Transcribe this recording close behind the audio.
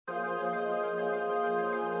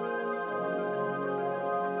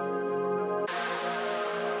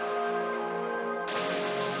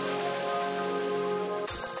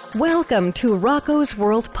Welcome to Rocco's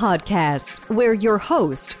World Podcast, where your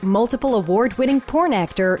host, multiple award-winning porn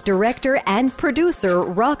actor, director, and producer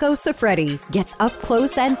Rocco Siffredi gets up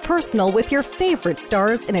close and personal with your favorite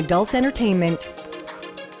stars in adult entertainment.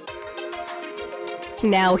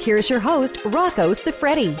 Now here's your host, Rocco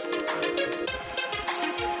Siffredi.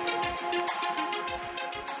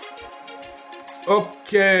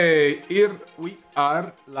 Okay, here we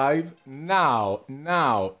are live now.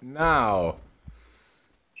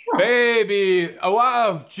 Baby,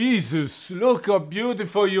 wow, Jesus, look how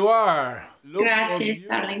beautiful you are. Look Gracias,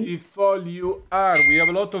 how darling. beautiful you are. We have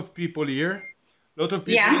a lot of people here. A lot of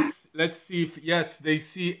people. Yeah. Let's see if, yes, they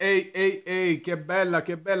see. Ehi, che bella,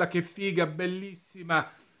 che figa, bellissima.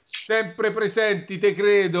 Sempre presenti, te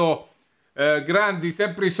credo. Grandi,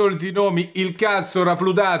 sempre i soliti nomi. Il cazzo,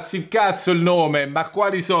 Rafludazzi, il cazzo il nome. Ma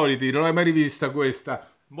quali soliti? Non l'hai mai rivista questa?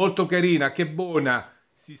 Molto carina, che buona.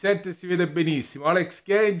 Si sente e si vede benissimo. Alex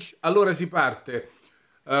Cage, allora si parte.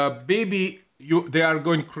 Baby, they are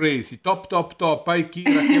going crazy. Top. Hai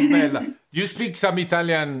Kira, che bella. You speak some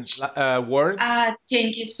Italian word?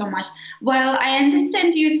 Thank you so much. Well, I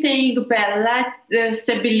understand you saying bella,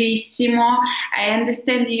 sei bellissimo. I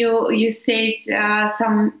understand you said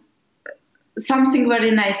something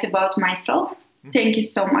very nice about myself. Thank you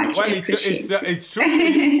so much. Well, I appreciate it. it's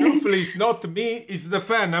truthfully, it's not me, it's the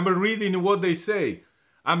fan. I'm reading what they say.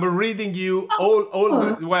 I'm reading you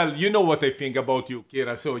well, you know what I think about you,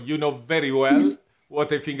 Kira, so you know very well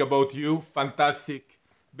what I think about you. Fantastic,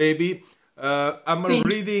 baby. I'm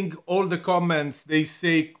reading all the comments. They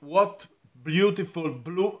say, what beautiful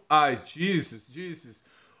blue eyes. Jesus.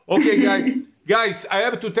 Okay, guys, I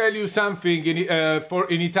have to tell you something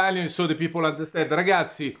in Italian so the people understand.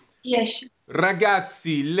 Yes.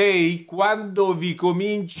 Ragazzi, lei quando vi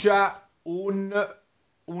comincia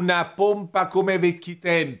una pompa come ai vecchi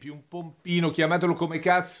tempi, un pompino, chiamatelo come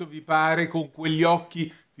cazzo vi pare, con quegli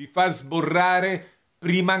occhi, vi fa sborrare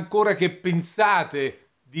prima ancora che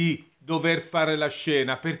pensate di dover fare la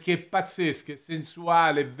scena, perché è pazzesca, è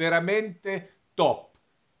sensuale, veramente top.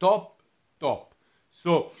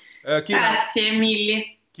 So, Kira, Grazie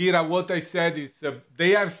mille. Kira, what I said is,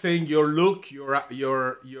 they are saying your look,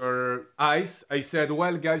 your eyes. I said,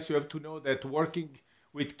 well, guys, you have to know that working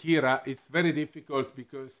with Kira, it's very difficult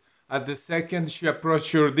because at the second she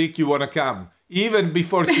approaches your dick, you want to come. Even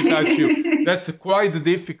before she touches you. That's quite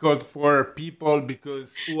difficult for people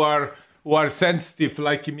because who are sensitive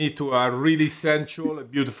like me to a really sensual, a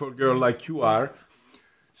beautiful girl like you are.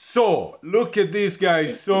 So, look at this,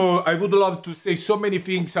 guys. So, I would love to say so many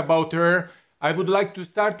things about her. I would like to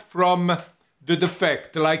start from the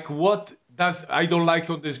defect. Like, what does I don't like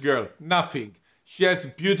on this girl? Nothing. She has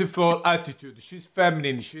beautiful attitude. She's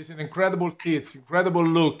feminine. She's an incredible tits, incredible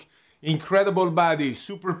look, incredible body,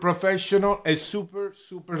 super professional, and super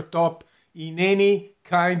top in any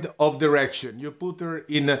kind of direction. You put her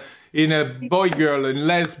in a boy girl, in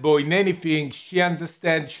lesbo, in anything. She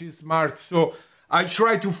understands. She's smart. So I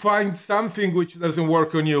try to find something which doesn't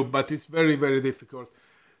work on you, but it's very, very difficult.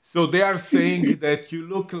 So they are saying that you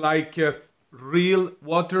look like real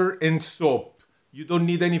water and soap. You don't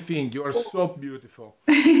need anything. You are so beautiful.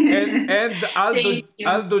 And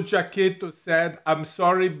Aldo Giacchetto said, I'm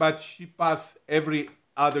sorry, but she passed every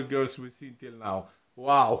other girls we've seen till now.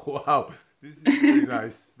 Wow. This is very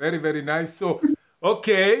nice. Very, very nice. So,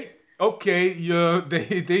 okay.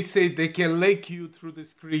 They say they can lake you through the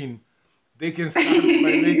screen. They can start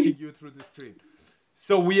by laking you through the screen.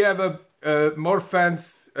 So we have more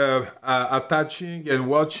fans attaching and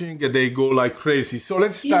watching, and they go like crazy. So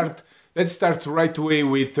let's start. Let's start right away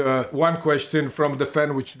with one question from the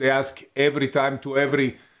fan, which they ask every time to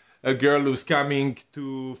every girl who's coming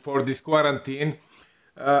for this quarantine.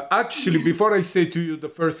 Actually, before I say to you, the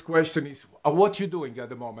first question is, what you doing at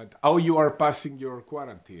the moment? How you are passing your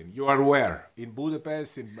quarantine? You are where? In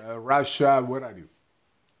Budapest, in Russia? Where are you?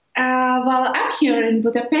 Well, I'm here in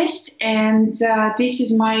Budapest, and this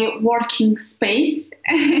is my working space.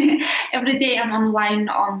 Every day I'm online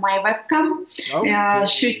on my webcam,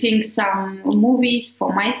 shooting some movies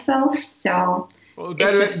for myself. So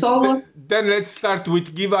it's a solo. Then let's start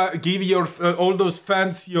with give your all those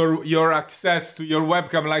fans your access to your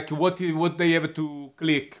webcam. Like what they have to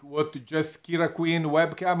click? What, just Kira Queen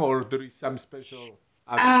webcam, or there is some special?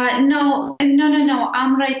 No.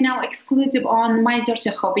 I'm right now exclusive on My Dirty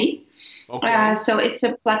Hobby. Okay. So it's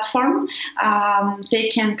a platform. They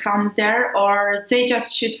can come there, or they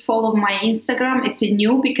just should follow my Instagram. It's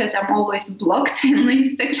new because I'm always blocked on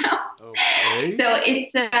Instagram. Okay. So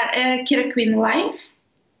it's Kira Queen Live.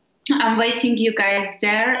 I'm waiting you guys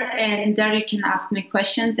there, and there you can ask me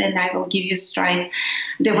questions, and I will give you straight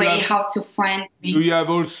the way how to find me. Do you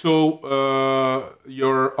have also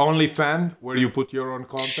your OnlyFans where you put your own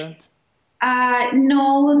content?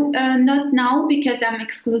 No, not now because I'm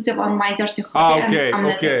exclusive on my Dirty Hobby.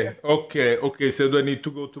 Okay. So do I need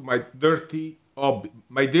to go to my Dirty Hobby?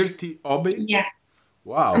 My Dirty Hobby? Yeah.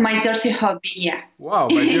 Wow. My Dirty Hobby, yeah. Wow,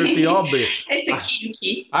 my Dirty Hobby. It's a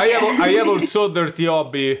kinky. I have also Dirty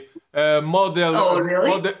Hobby. Model. Oh,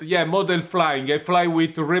 really? Model flying. I fly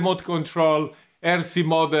with remote control RC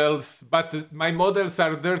models, but my models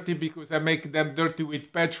are dirty because I make them dirty with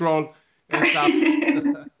petrol and stuff.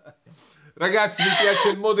 Ragazzi, mi piace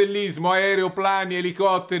il modellismo, aeroplani,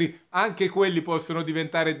 elicotteri, anche quelli possono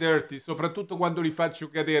diventare dirty, soprattutto quando li faccio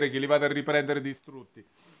cadere, che li vado a riprendere distrutti.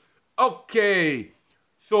 Ok,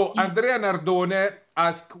 so Andrea Nardone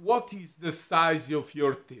asks, what is the size of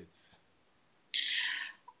your tits?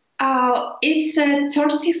 It's a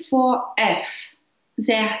 34F.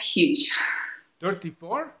 They're huge.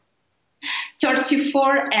 34?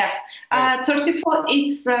 34F. 34.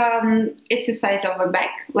 It's the size of a bag,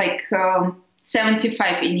 like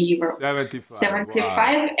 75 in Europe. 75,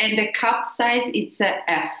 wow. And the cup size it's a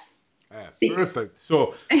F. Perfect.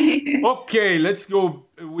 So, okay, let's go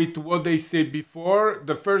with what they said before.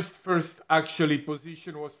 The first actually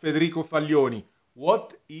position was Federico Faglioni.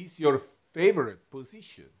 What is your favorite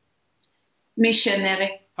position?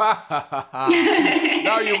 Missionary.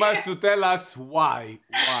 Now you must tell us why.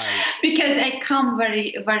 Because I come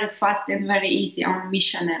very, very fast and very easy on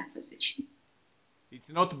missionary position. It's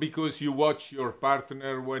not because you watch your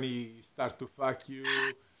partner when he starts to fuck you.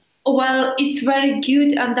 Well, it's very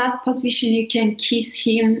good on that position. You can kiss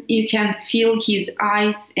him. You can feel his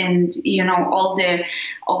eyes, and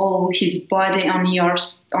all his body on your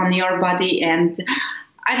body. And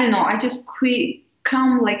I don't know. I just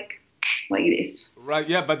come like this. Right,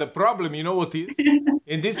 yeah, but the problem, you know what is?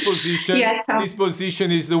 In this position, this position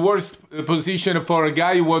is the worst position for a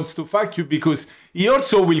guy who wants to fuck you, because he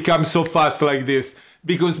also will come so fast like this.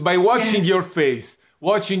 Because by watching your face,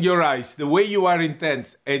 watching your eyes, the way you are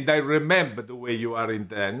intense, and I remember the way you are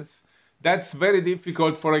intense, that's very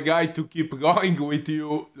difficult for a guy to keep going with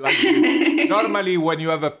you like this. Normally, when you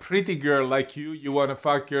have a pretty girl like you want to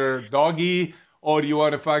fuck your doggy, or you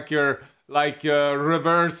want to fuck her like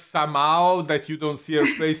reverse somehow that you don't see her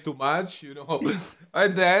face too much,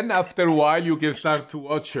 and then after a while you can start to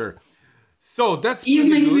watch her. So that's you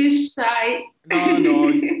make good. Me shy. No,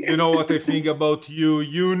 you know what I think about you.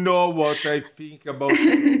 You know what I think about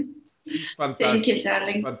you. She's fantastic. Thank you,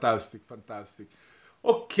 darling. Fantastic.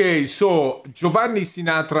 Okay, so Giovanni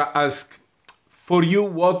Sinatra asked, for you,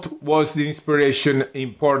 what was the inspiration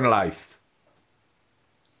in porn life?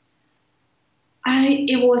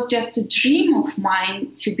 It was just a dream of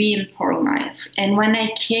mine to be in porn life. And when I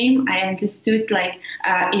came, I understood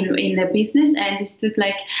in the business, I understood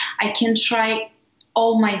I can try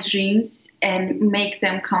all my dreams and make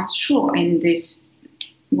them come true in this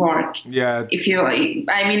work. Yeah.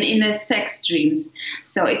 In the sex dreams.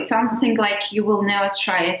 So it's something like you will never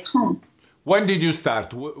try at home. When did you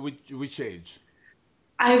start? Which age?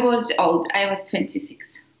 I was old. I was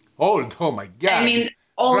 26. Old? Oh my God.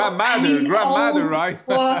 Grandmother, right?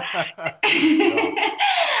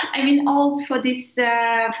 Old for this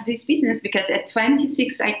business, because at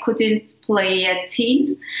 26 I couldn't play a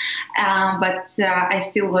teen, but I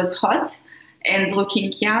still was hot and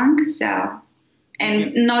looking young. So,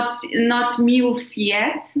 and not MILF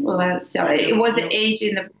yet. So it was an age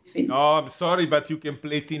in the between. No, I'm sorry, but you can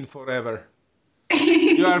play teen forever.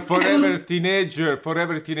 You are forever teenager.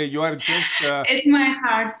 You are just. It's my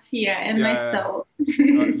heart here and my soul.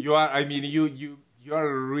 You are. You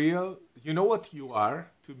are real. You know what you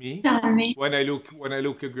are to me. Tell me. When I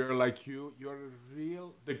look a girl like you, you are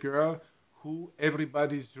the girl who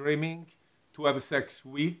everybody's dreaming to have sex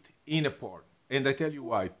with in a porn. And I tell you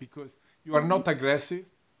why. Because you are not aggressive.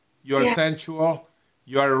 You are sensual.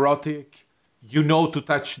 You are erotic. You know to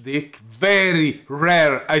touch dick. Very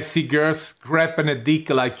rare I see girls grabbing a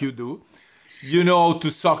dick like you do. You know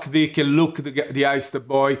to suck dick and look the eyes of the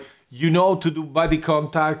boy. You know to do body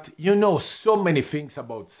contact. You know so many things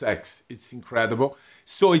about sex. It's incredible.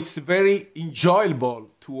 So it's very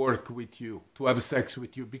enjoyable to work with you, to have sex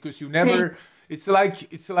with you, because you never. It's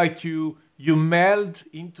like you meld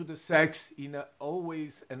into the sex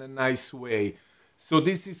always in a nice way. So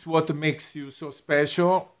this is what makes you so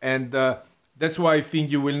special, and. That's why I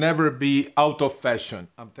think you will never be out of fashion.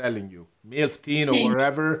 I'm telling you, MILF, teen, or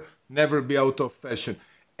wherever, never be out of fashion.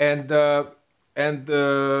 And okay,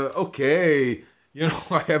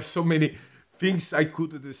 I have so many things I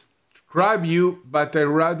could describe you, but I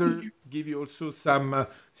rather give you also some.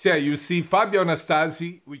 You see Fabio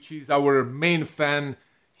Anastasi, which is our main fan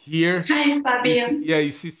here. Hi, Fabio.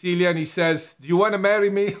 He's Sicilian. He says, "Do you want to marry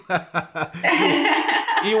me?"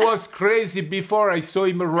 He was crazy before. I saw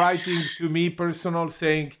him writing to me personal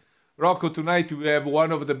saying, "Rocco, tonight we have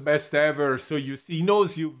one of the best ever." So you see, he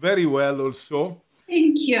knows you very well also.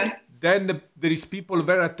 Thank you. Then there is people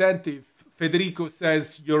very attentive. Federico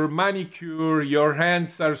says, "Your manicure, your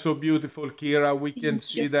hands are so beautiful, Kira. We can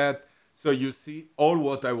see that." So you see, all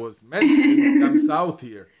what I was mentioning comes out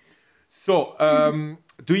here. So,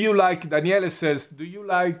 do you like? Daniele says, "Do you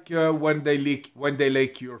like when they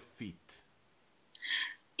lick your feet?"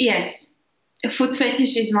 Yes, foot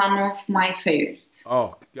fetish is one of my favorites.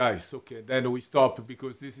 Oh, guys, okay, then we stop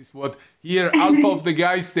because this is what here. Half of the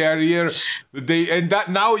guys they are here.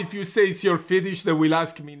 Now, if you say it's your fetish, they will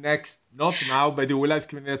ask me next. Not now, but they will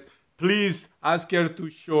ask me next. Please ask her to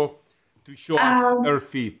show us her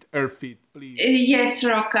feet, please. Yes,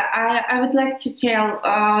 Rocco, I would like to tell,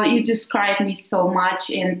 you described me so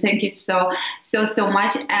much, and thank you so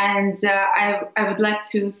much. And I would like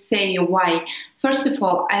to say why. First of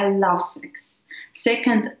all, I love sex.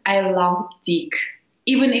 Second, I love dick.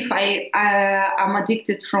 Even if I'm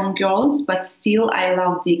addicted from girls, but still I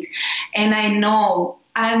love dick. And I know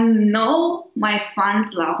my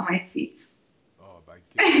fans love my feet.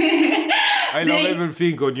 I love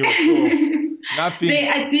everything on your show. Nothing. They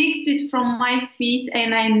addicted from my feet,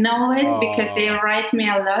 and I know it because they write me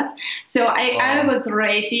a lot. So I was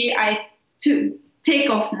ready to take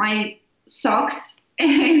off my socks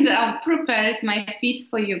and prepared my feet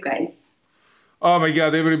for you guys. Oh my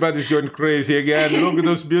God, everybody's going crazy again. Look at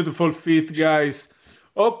those beautiful feet, guys.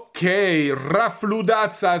 Okay,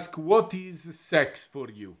 Rafludats asks, what is sex for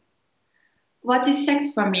you? What is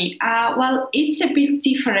sex for me? Well, it's a bit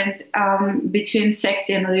different between sex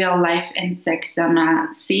in real life and sex on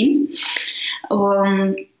a scene.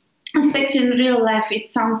 Sex in real life,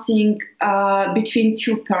 it's something between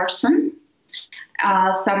two persons,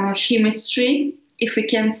 some chemistry, if we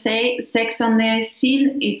can say. Sex on the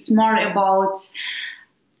scene, it's more about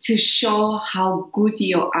to show how good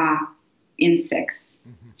you are in sex.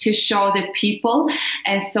 To show the people,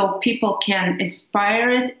 and so people can aspire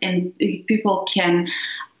it, and people can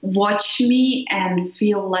watch me and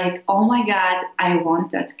feel like, oh my God, I want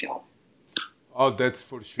that girl. Oh, that's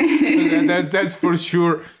for sure. That's for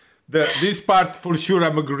sure. This part for sure,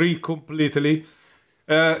 I'm agree completely.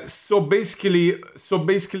 So basically,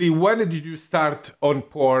 when did you start on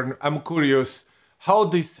porn? I'm curious. How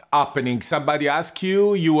this happening? Somebody ask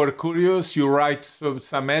you, you were curious, you write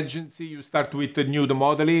some agency, you start with the nude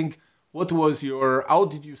modeling. How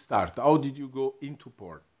did you start? How did you go into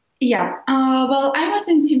porn? Yeah, well, I was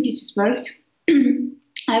in St. Petersburg.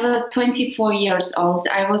 I was 24 years old.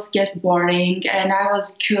 I was get boring and I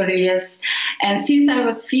was curious. And since I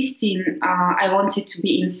was 15, I wanted to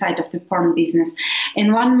be inside of the porn business.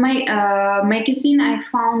 In one magazine, I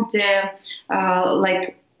found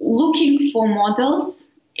looking for models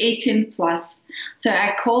 18 plus. So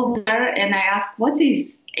I called her and I asked, what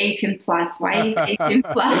is 18 plus? Why is 18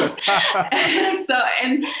 plus?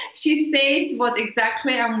 And she says what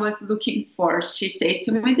exactly I was looking for. She said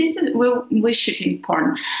to me, we're shooting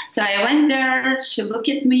porn. So I went there, she looked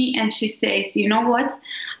at me and she says, you know what?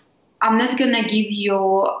 I'm not going to give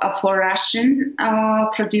you for Russian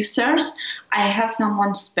producers. I have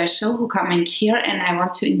someone special who coming here and I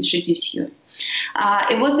want to introduce you.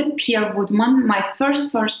 It was a Pierre Woodman. My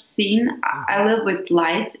first scene, a little bit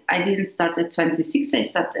light. I didn't start at 26. I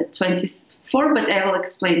started at 24, but I will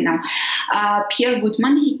explain now. Pierre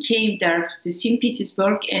Woodman, he came there to St.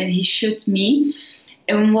 Petersburg and he shot me.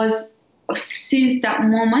 And since that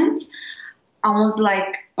moment, I was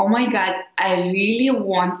like, oh my God, I really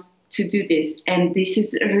want to do this, and this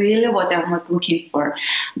is really what I was looking for.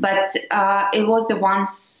 But it was a one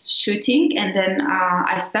shooting, and then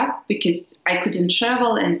I stopped because I couldn't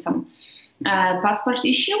travel and some passport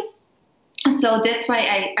issue. So that's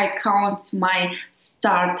why I count my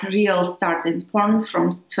real start in porn from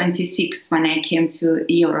 26 when I came to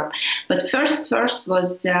Europe. But first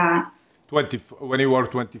was 24, when you were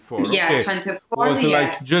 24. Yeah, okay. 24. Was yes.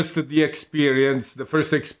 like just the experience, the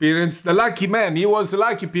first experience. The lucky man. He was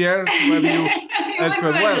lucky, Pierre, to have you as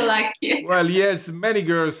was very lucky. Well, he has many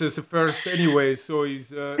girls as a first anyway, so that's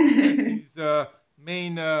his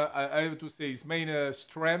main, I have to say, his main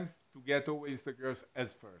strength to get always the girls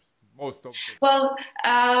as first. Most of them. Well,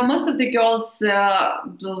 most of the girls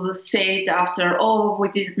say it after, oh, we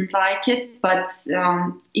didn't like it, but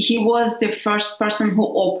he was the first person who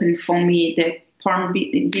opened for me the porn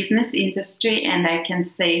business industry, and I can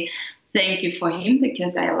say thank you for him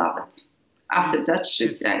because I love it. After that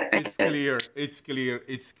shoot, it's clear. It's clear.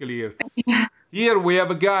 It's clear. Here we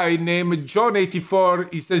have a guy named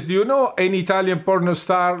John84. He says, do you know any Italian porno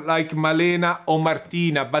star like Malena or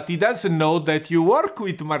Martina? But he doesn't know that you work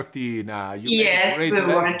with Martina. Yes, we're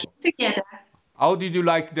working together. How did you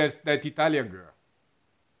like that Italian girl?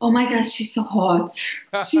 Oh my God, she's so hot.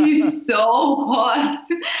 She's so hot.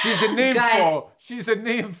 She's a nympho. Guys, she's a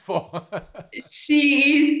nympho.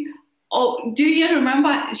 She is. Oh, do you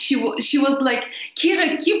remember? She was like,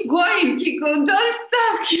 Kira, keep going, don't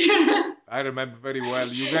stop, Kira. I remember very well.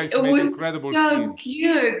 You guys made incredible scenes. So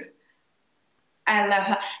good. I love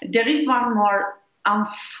her. There is one more. I'm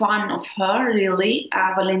fan of her, really.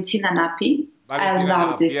 Valentina Nappi. I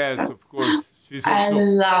love this. Yes, girl. Of course. She's also. I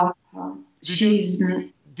love her.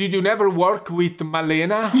 Did you never work with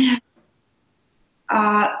Malena?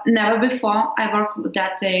 Never before. I worked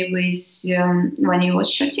that day with when he was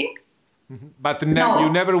shooting. But you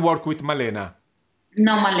never work with Malena.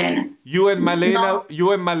 No, Malena. You and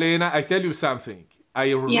Malena, I tell you something.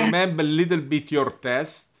 I remember a little bit your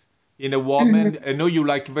test in a woman. I know you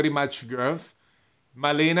like very much girls.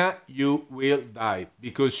 Malena, you will die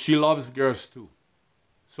because she loves girls too.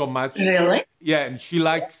 So much. Really? Yeah, and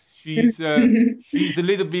she's a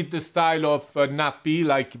little bit the style of Nappi,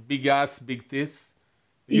 like big ass, big tits.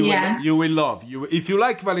 You will love. If you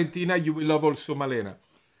like Valentina, you will love also Malena.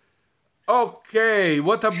 Okay,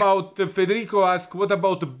 what about Federico asks, what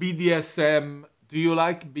about BDSM? Do you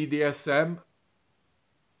like BDSM?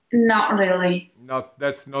 Not really.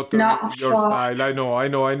 That's not your style. I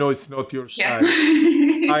know it's not your style.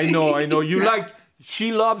 I know.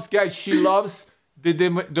 She loves the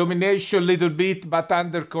domination a little bit, but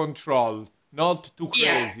under control. Not too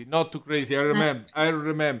crazy. Not too crazy. I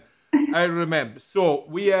remember. So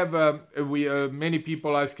we have many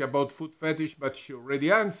people ask about foot fetish, but she already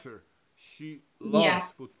answered. She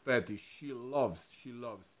loves foot fetish. She loves.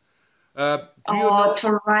 To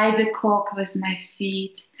ride the cock with my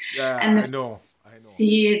feet. Yeah, and I know.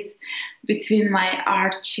 See it between my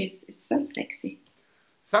arches. It's so sexy.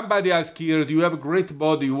 Somebody asked here, do you have a great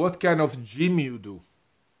body? What kind of gym you do?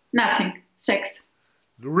 Nothing. Sex.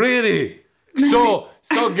 Really? So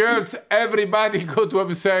girls, everybody go to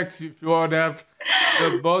have sex if you want to have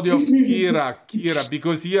the body of Kira.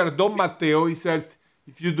 Because here, Don Matteo, he says,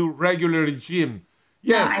 if you do regular gym,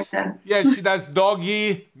 yes, she does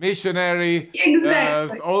doggy, missionary,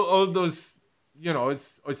 exactly. All those,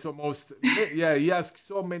 it's almost, he asks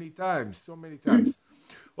so many times.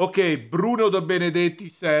 Okay, Bruno De Benedetti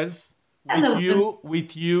says,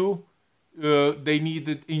 with you, they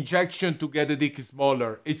needed injection to get the dick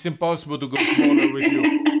smaller. It's impossible to go smaller with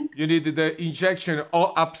you. You needed the injection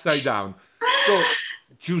all upside down. So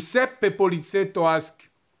Giuseppe Polizzetto asks,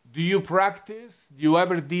 do you practice? Do you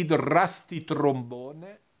ever did rusty trombone?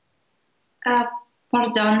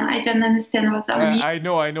 Pardon, I don't understand what that means.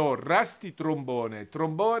 I know. Rusty trombone.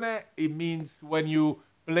 Trombone, it means when you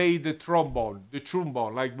play the trombone,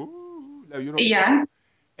 like, Yeah.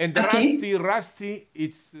 And rusty,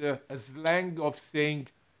 it's a slang of saying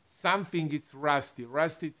something is rusty.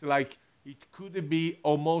 Rusty, it's like, it could be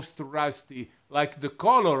almost rusty, like the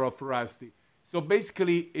color of rusty. So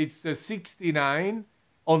basically, it's a 69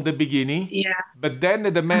 on the beginning, but then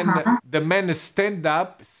the man stand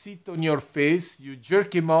up, sit on your face, you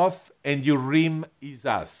jerk him off, and you rim his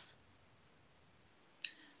ass.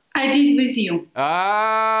 I did with you.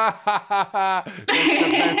 That's the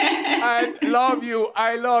best.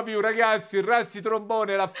 I love you, ragazzi. Rusty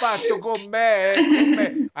Trombone l'ha fatto con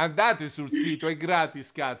me. Andate sul sito, è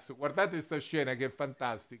gratis, cazzo. Guardate sta scena che è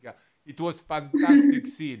fantastica. It was fantastic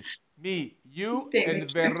scene. Me, you,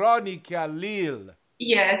 and Veronica Lil.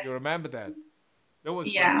 Yes. You remember that? That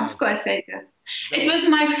was fantastic. Of course I do. It was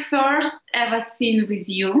my first ever scene with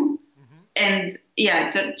you. And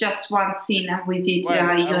just one scene we did. Well,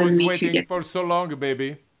 I was waiting for so long,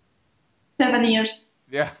 baby. 7 years.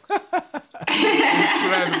 Yeah.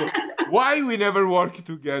 Incredible. Why we never worked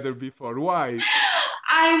together before? Why?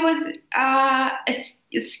 I was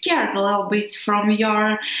scared a little bit from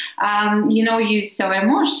your, you're so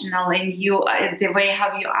emotional and the way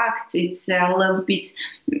how you act, it's a little bit,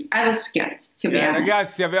 I was scared to be honest.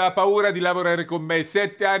 Ragazzi, aveva paura di lavorare con me,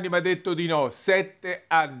 7 anni mi ha detto di no, 7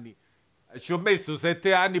 anni. Ci ho messo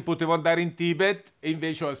 7 anni, potevo andare in Tibet e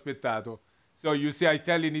invece ho aspettato. So you see, I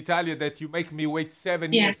tell in Italia that you make me wait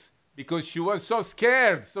 7 years because she was so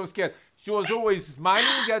scared. She was always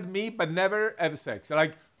smiling at me, but never have sex.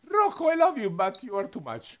 Like, Rocco, I love you, but you are too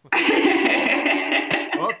much.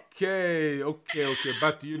 Okay.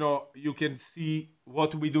 But you can see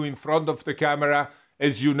what we do in front of the camera.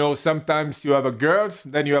 As you know, sometimes you have a girls,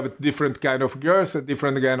 then you have a different kind of girls, a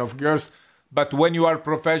different kind of girls. But when you are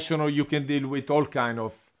professional, you can deal with all kind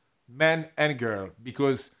of men and girl,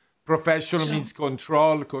 because professional means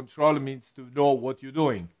control. Control means to know what you're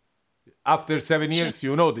doing. After 7 years,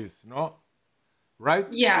 you know this, no? Right?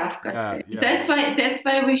 Yeah, of course. That's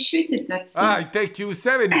why we shoot it. It take you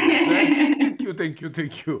 7 years. Right? Thank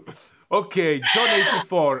you. Okay, John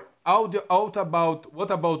 84. What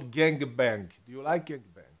about gangbang? Do you like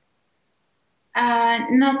gangbang?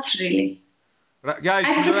 Not really.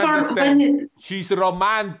 Guys, you don't understand. She's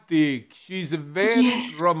romantic. She's very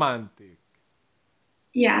romantic.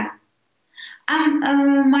 Yeah.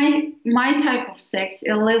 My type of sex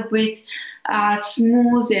a little bit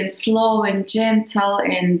smooth and slow and gentle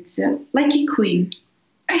and like a queen.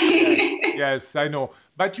 Yes, I know.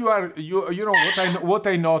 But you know what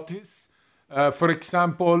I notice. For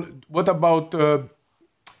example, what about?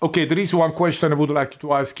 Okay, there is one question I would like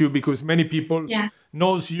to ask you, because many people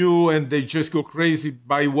knows you and they just go crazy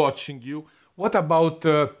by watching you. What about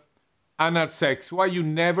anal sex? Why you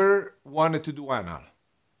never wanted to do anal?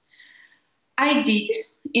 I did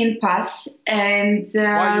in past, and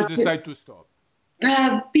why you decide to stop?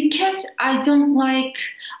 Because I don't like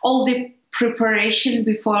all the preparation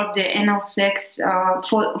before the anal sex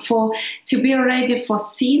for to be ready for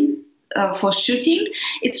scene. For shooting,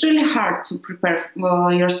 it's really hard to prepare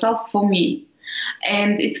yourself for me,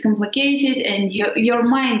 and it's complicated, and your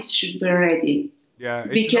mind should be ready. Yeah,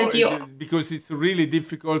 because it's really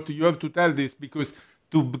difficult. You have to tell this, because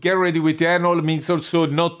to get ready with anal means also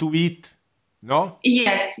not to eat. No?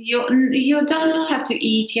 Yes, you don't have to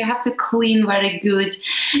eat. You have to clean very good,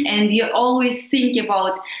 and you always think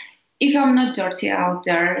about if I'm not dirty out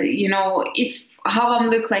there. If how I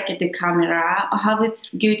look like at the camera, how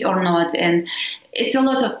it's good or not, and it's a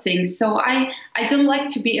lot of things. So I don't like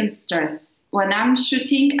to be in stress. When I'm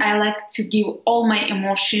shooting, I like to give all my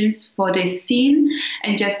emotions for the scene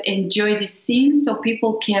and just enjoy the scene so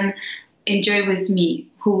people can enjoy with me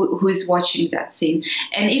who is watching that scene.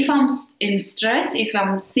 And if I'm in stress, if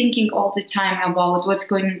I'm thinking all the time about what's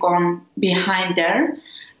going on behind there,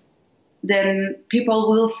 then people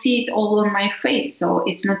will see it all on my face. So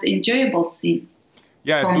it's not enjoyable scene.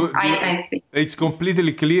 Yeah, I think. It's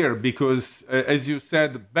completely clear, because, as you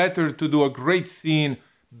said, better to do a great scene,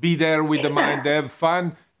 be there with the mind, have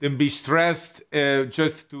fun, than be stressed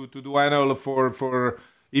just to do anal for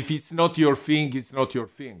if it's not your thing, it's not your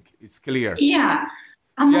thing. It's clear. Yeah.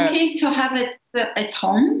 I'm okay to have it at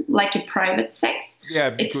home, like a private sex. Yeah,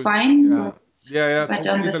 because, it's fine. But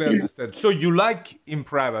completely understand. So you like in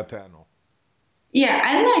private anal? Yeah,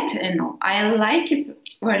 I like anal. I like it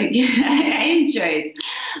very good. I enjoy it,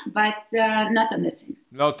 but not on the scene.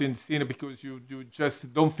 Not in scene, because you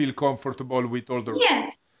just don't feel comfortable with all the.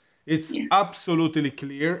 Yes. It's absolutely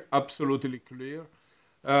clear. Absolutely clear.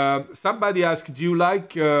 Somebody asked, do you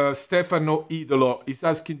like Stefano Idolo? He's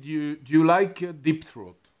asking, do you like Deep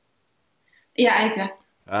Throat? Yeah, I do.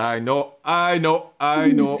 I know.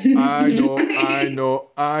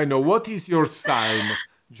 What is your sign?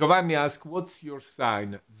 Giovanni asks, what's your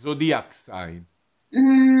sign? Zodiac sign?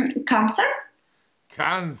 Cancer.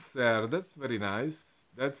 Cancer. That's very nice.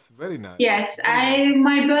 Yes,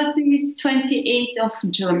 my birthday is 28th of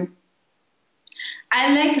June.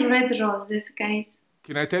 I like red roses, guys.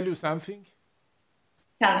 Can I tell you something?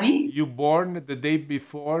 Tell me. You born the day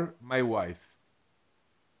before my wife.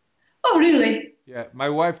 Oh, really? Yeah, my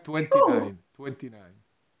wife 29. 29.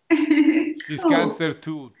 She's Cancer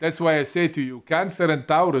too. That's why I say to you, Cancer and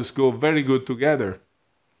Taurus go very good together.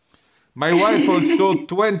 My wife also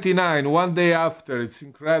 29, one day after. It's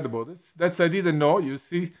incredible. That's I didn't know. You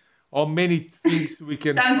see how many things we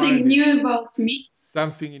can Something new about me.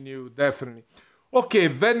 Something new, definitely. Okay,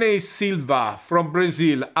 Vene Silva from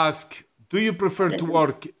Brazil asks, do you prefer to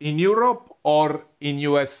work in Europe or in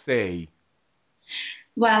USA?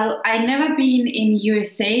 Well, I never been in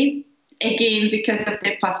USA, again, because of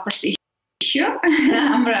the passport issue.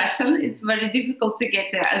 I'm Russian. It's very difficult to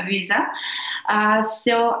get a visa.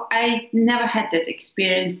 So I never had that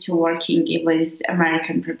experience to working with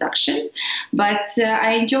American productions. But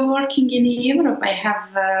I enjoy working in Europe. I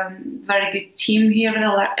have a very good team here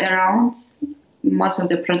around most of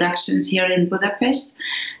the productions here in Budapest.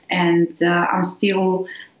 And I'm still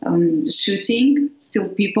shooting,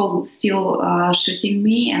 people shooting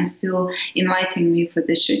me and still inviting me for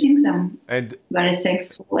the shootings. I'm very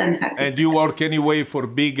thankful and happy. And you work anyway for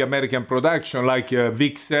big American production like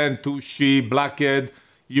Vixen, Tushy, Blackhead.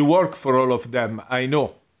 You work for all of them, I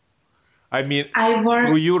know. I mean, I work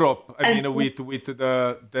through Europe. I as mean, with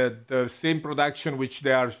the same production which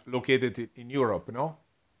they are located in Europe, no?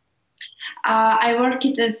 I work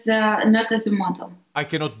it as not as a model. I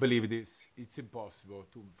cannot believe this. It's impossible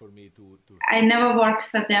for me to. I never work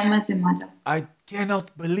for them as a model. I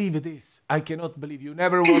cannot believe this. I cannot believe you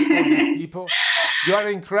never work for these people. You are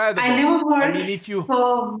incredible. I never work I mean, if you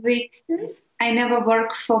for Vixen. I never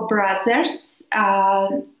work for Brothers.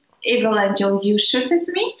 Evil Angel, you shoot at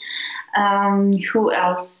me. Who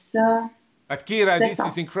else? But Kira, this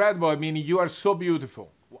is incredible. I mean, you are so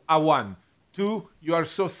beautiful. One. Two, you are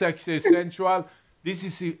so sexy and sensual. This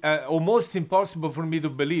is almost impossible for me to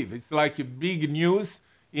believe. It's like a big news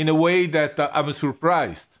in a way that I'm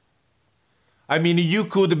surprised. I mean, you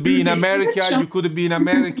could be in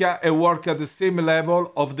America, and work at the same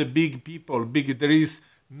level of the big people. There is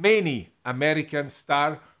many American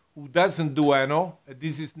stars who doesn't do ano.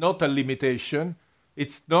 This is not a limitation.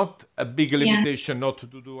 It's not a big limitation not to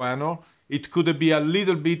do ano. It could be a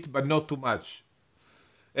little bit, but not too much.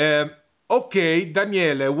 Okay,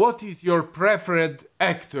 Daniele, what is your preferred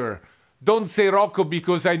actor? Don't say Rocco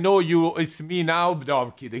because I know you. It's me now. No,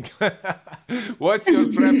 I'm kidding. What's your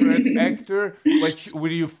preferred actor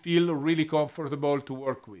where you feel really comfortable to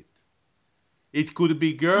work with? It could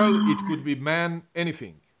be girl, it could be man,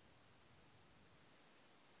 anything.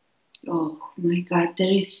 Oh my God,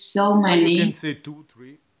 there is so many. You can say 2,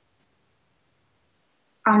 3.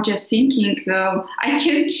 I'm just thinking, I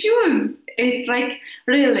can choose. It's like,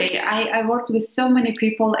 really, I work with so many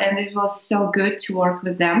people and it was so good to work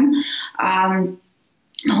with them.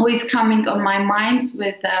 Who is coming on my mind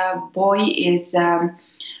with a boy is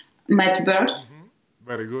Matt Bird. Mm-hmm.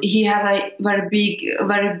 Very good. He have a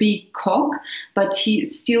very big cock, but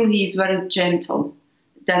he's very gentle.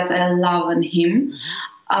 That's I love in him.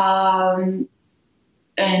 Mm-hmm.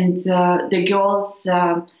 And the girls,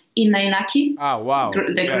 Inna Inaki. Ah, wow.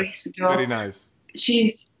 The Greek girl. Very nice.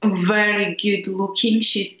 She's very good looking.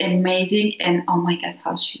 She's amazing, and oh my God,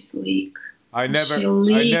 how she's sleek. I never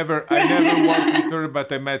worked with her,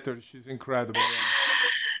 but I met her. She's incredible. Yeah.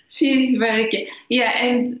 She's very good. Yeah,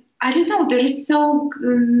 and I don't know. There is so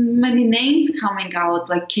many names coming out,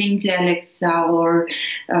 like Candy Alexa or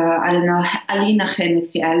I don't know, Alina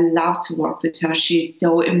Hennessy. I love to work with her. She's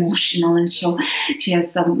so emotional and she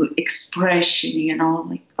has some expression, you know,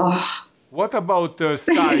 like oh. What about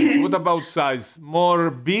size? What about size? More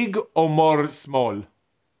big or more small?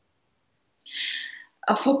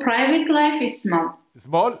 For private life, it's small.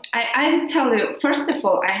 Small? I will tell you, first of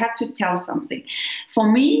all, I have to tell something. For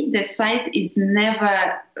me, the size is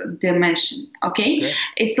never dimension, okay?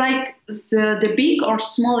 It's like the big or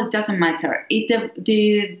small, it doesn't matter.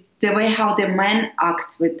 The way how the men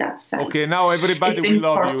act with that size. Okay, now everybody will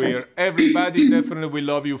love you here. Everybody definitely will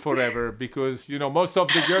love you forever because, you know, most of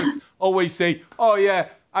the girls always say, oh yeah,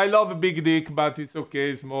 I love a big dick, but it's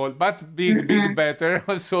okay, small. But big better.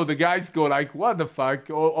 So the guys go like, what the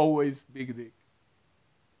fuck? Always big dick.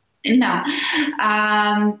 No.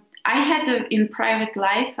 I had in private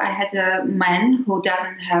life, I had a man who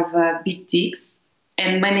doesn't have big dicks.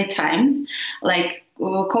 And many times, like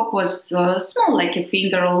cock was small, like a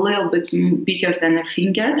finger, a little bit bigger than a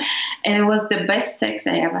finger. And it was the best sex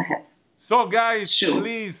I ever had. So guys,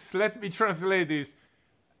 please, let me translate this.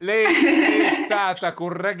 Lei è stata con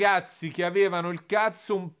ragazzi che avevano il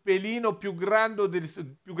cazzo un pelino più grande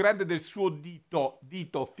del suo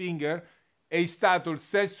dito, finger, è stato il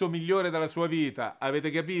sesso migliore della sua vita. Avete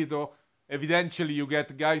capito? Evidently you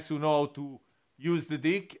get guys who know to use the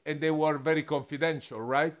dick and they were very confidential,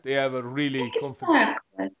 right? They have a really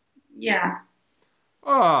exactly. Yeah.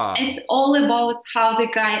 Ah. It's all about how the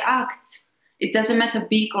guy acts. It doesn't matter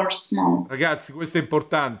big or small. Ragazzi, questo è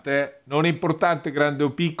importante. Non è importante grande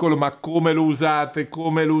o piccolo, ma come lo usate.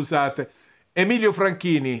 Emilio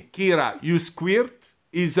Franchini, Kira, you squirt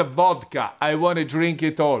is a vodka. I want to drink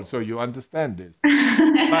it all, so you understand this.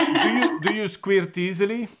 But do you squirt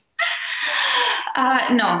easily?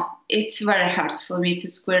 No, it's very hard for me to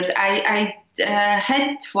squirt. I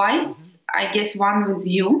had twice. I guess one with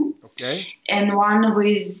you. Okay. And one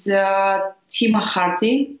with Timo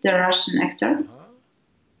Hardy, the Russian actor.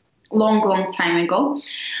 Long time ago.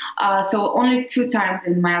 So only 2 times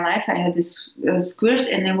in my life I had a squirt,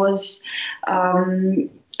 and it was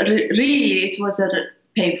really, it was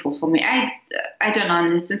painful for me. I don't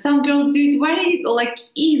understand. Some girls do it very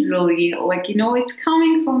easily, it's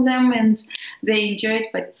coming from them and they enjoy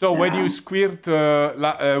it. But so when you squirt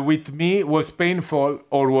with me, was painful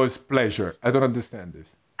or was pleasure? I don't understand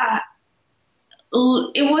this.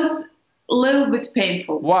 It was little bit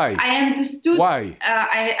painful. Why? I understood. Why?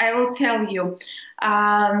 I will tell you.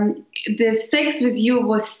 The sex with you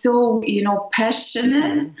was so,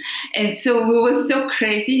 passionate, and so we were so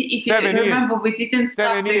crazy. If you remember, we didn't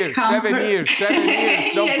stop the camera. 7 years.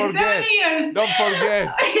 Don't forget. 7 years. Don't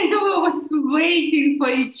forget. We was waiting for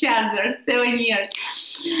each other. 7 years.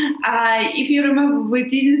 If you remember, we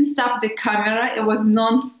didn't stop the camera. It was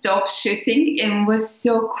non-stop shooting, and it was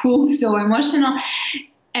so cool, so emotional.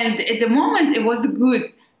 And at the moment, it was good.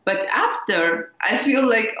 But after, I feel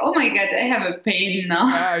like, oh my God, I have a pain now.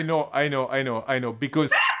 I know.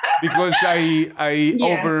 Because I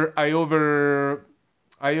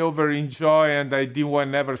over enjoy, and I didn't want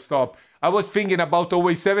to never stop. I was thinking about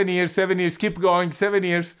always 7 years, keep going, 7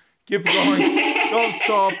 years, keep going. Don't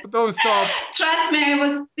stop. Trust me, I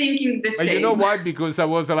was thinking the same. You know why? Because I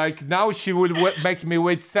was like, now she will make me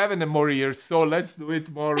wait 7 more years. So let's do it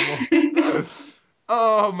more.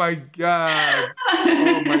 Oh my God.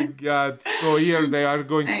 So here they are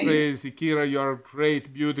going crazy. Kira, you are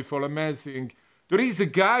great, beautiful, amazing. There is a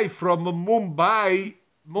guy from Mumbai,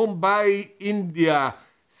 India,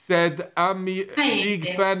 said, I'm a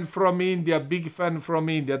big fan from India.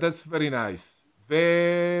 That's very nice.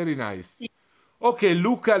 Very nice. Okay,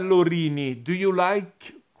 Luca Lorini, do you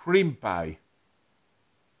like cream pie?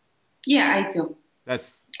 Yeah, I do.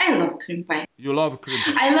 I love cream pie. You love cream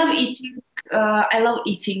pie? I love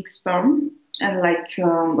eating sperm. And like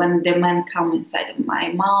when the man come inside of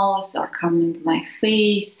my mouth or come in my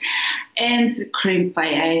face, and cream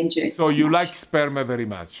pie, I enjoy it. So you like sperm very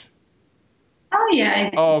much? Oh yeah.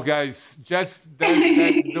 Oh guys, just that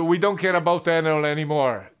we don't care about anal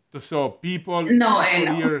anymore. So people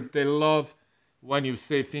here, they love when you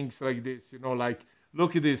say things like this, like,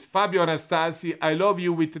 look at this, Fabio Anastasi, I love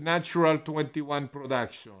you with Natural 21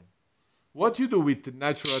 production. What you do with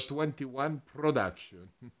Natural 21 production?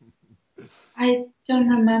 I don't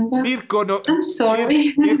remember. I'm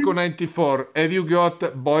sorry. Mirko 94, have you got a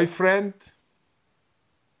boyfriend?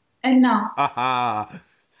 No.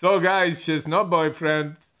 So guys, she has no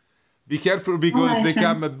boyfriend. Be careful because they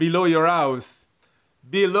come below your house.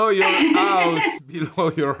 Below your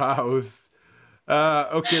house.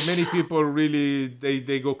 Okay, many people really,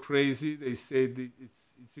 they go crazy. They say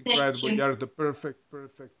it's incredible. You are the perfect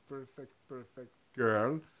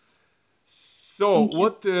girl. So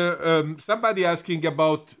what, somebody asking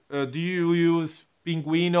about, do you use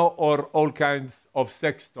Pinguino or all kinds of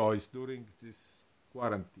sex toys during this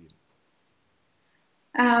quarantine?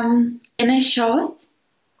 Can I show it?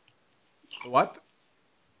 What?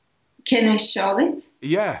 Can I show it?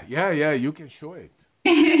 Yeah, you can show it.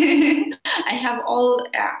 I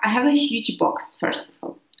have a huge box, first of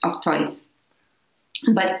all, of toys.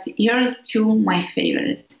 But here's two my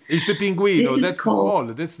favorite. It's the Pinguino. That's small.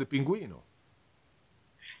 That's the Pinguino.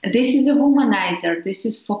 This is a womanizer. This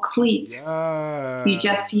is for clit. Yeah. You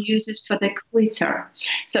just use it for the clitor.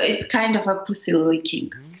 So it's kind of a pussy licking.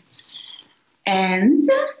 Mm-hmm. And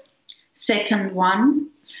second one,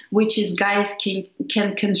 which is guys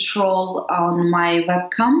can control on my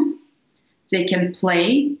webcam. They can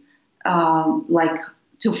play like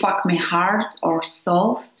to fuck me hard or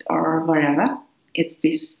soft or whatever. It's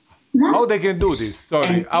this one. How they can do this?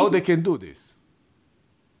 Sorry, how they can do this?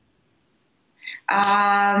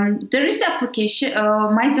 There is an application,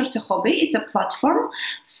 My Dirty Hobby is a platform.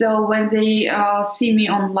 So when they see me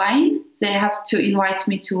online, they have to invite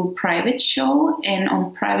me to a private show. And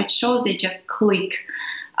on private shows, they just click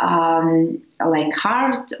like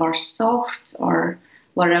hard or soft or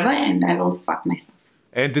whatever, and I will fuck myself.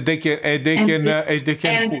 And they can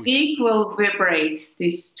push. Dick will vibrate.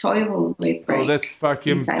 This toy will vibrate. Oh, that's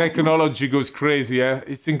fucking technology goes crazy. Yeah,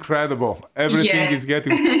 it's incredible. Everything is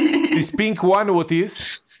getting. This pink one, what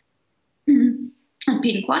is? A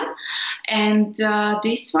pink one, and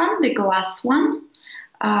this one, the glass one.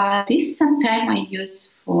 This sometimes I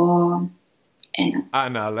use for anal.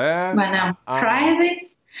 When I'm private,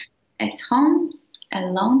 at home,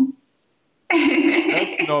 alone.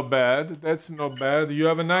 That's not bad. You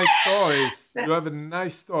have a nice toys.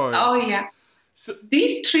 Oh yeah. So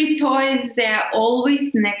these three toys, they're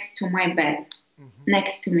always next to my bed,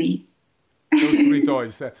 next to me. Those three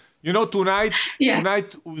toys.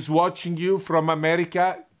 Tonight who's watching you from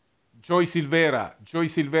America? Joy Silvera. Joy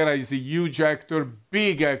Silvera is a huge actor,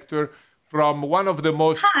 big actor, from one of the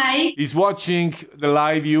most... Hi. He's watching the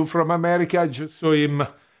live view from America. Just saw him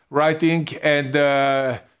writing, and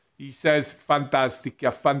he says,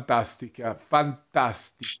 fantastica.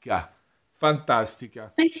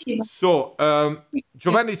 Спасибо. So,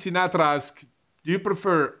 Giovanni Sinatra asks, do you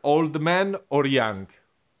prefer old men or young?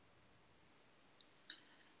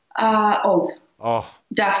 Old. Oh,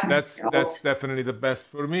 Definitely. that's definitely the best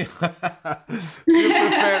for me. Do you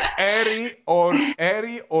prefer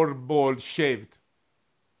airy or bald, shaved?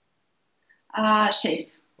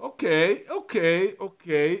 Shaved. Okay.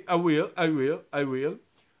 I will.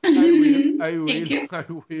 Thank you. I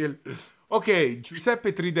will. Okay,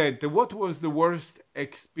 Giuseppe Tridente, what was the worst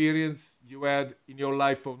experience you had in your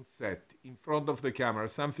life on set, in front of the camera?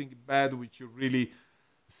 Something bad which you really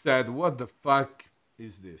said, what the fuck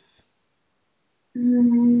is this?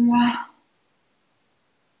 I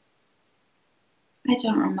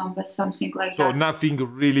don't remember something like So that. nothing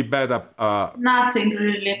really bad. Nothing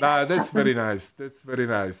really bad That's happened. very nice. That's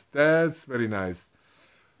very nice.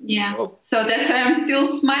 Yeah. Oh. So that's why I'm still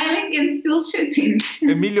smiling and still shooting.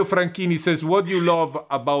 Emilio Franchini says, what do you love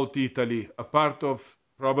about Italy, apart of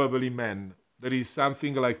probably men? There is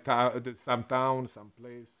something like some town, some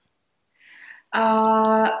place?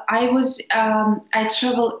 I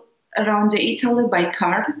traveled around Italy by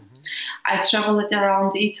car. I traveled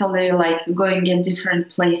around Italy, like going in different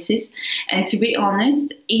places. And to be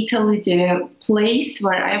honest, Italy, the place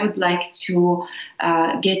where I would like to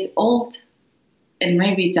get old and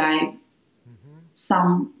maybe die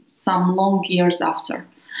some long years after.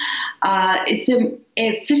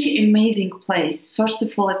 It's such an amazing place. First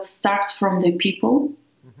of all, it starts from the people,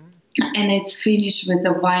 and it's finished with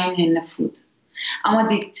the wine and the food. I'm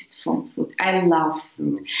addicted from food. I love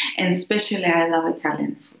food, and especially I love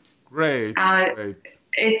Italian food. Great.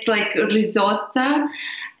 It's like risotto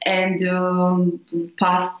and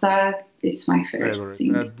pasta. It's my favorite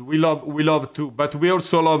thing. We love too, but we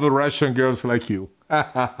also love Russian girls like you.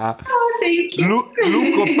 Oh, thank you.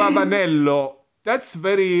 Luco Pavanello. That's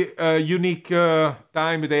very unique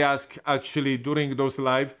time they ask actually during those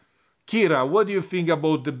live. Kira, what do you think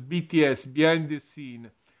about the BTS behind the scene?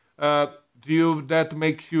 That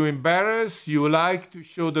makes you embarrassed? You like to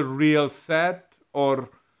show the real set, or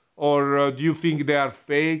do you think they are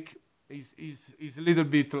fake? Is a little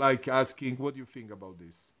bit like asking, what do you think about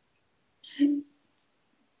this?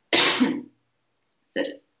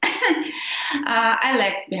 Sorry. I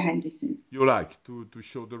like behind the scene. You like to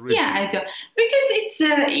show the real? Yeah, I do, because it's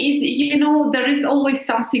there is always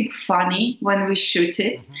something funny when we shoot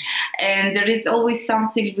it, and there is always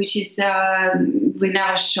something which is we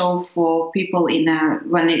never show for people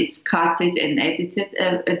when it's cutted and edited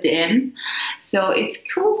at the end. So it's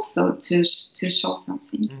cool to show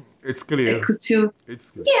something. It's clear.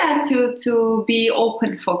 It's clear. Yeah, to be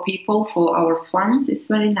open for people, for our fans, is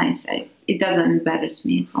very nice. It doesn't embarrass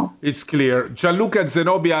me at all. It's clear. Gianluca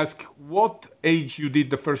Zenobi asked, what age you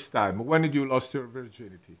did the first time? When did you lost your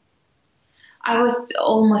virginity? I was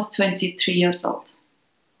almost 23 years old.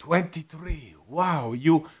 23. Wow.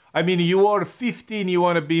 You were 15, you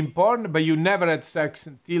want to be in porn, but you never had sex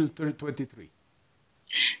until 23.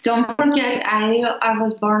 Don't forget, I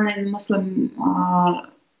was born in Muslim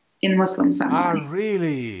family. Ah,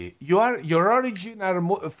 really? Your origin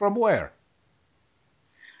are from where?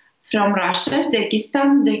 From Russia,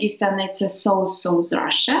 Dagestan. Dagestan, it's a South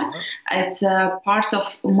Russia. It's a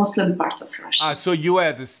Muslim part of Russia. Ah, so you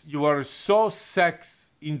were so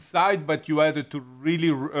sex inside, but you had to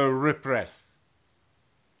really repress.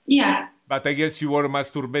 Yeah. But I guess you were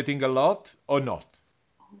masturbating a lot, or not?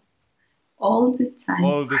 All the time.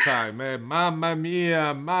 All the time. Mamma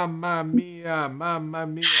mia, mamma mia, mamma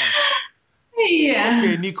mia. Yeah.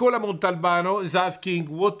 Okay, Nicola Montalbano is asking,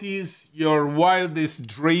 what is your wildest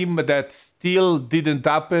dream that still didn't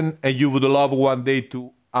happen and you would love one day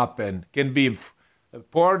to happen? Can be in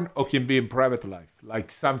porn or can be in private life,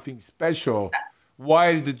 like something special,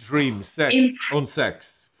 wild dream,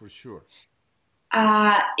 sex, for sure.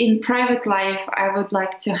 In private life, I would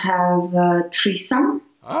like to have a threesome.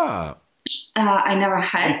 Ah. I never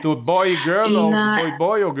had. It's a boy, girl, or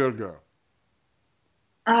boy, or girl?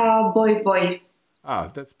 Boy. Ah,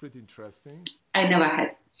 that's pretty interesting. I never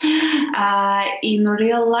had. In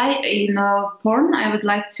real life, in porn, I would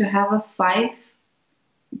like to have a 5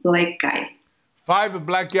 black guy. 5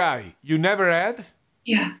 black guy. You never had?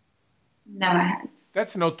 Yeah, never had.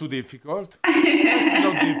 That's not too difficult. That's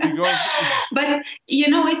not difficult. But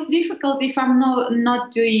it's difficult if I'm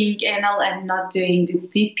not doing anal and not doing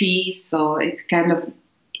DP. So it's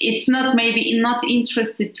not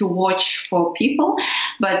interested to watch for people.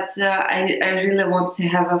 But I really want to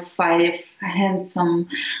have a 5 handsome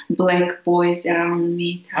black boys around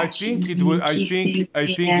me. I think it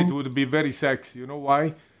would be very sexy. You know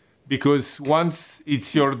why? Because once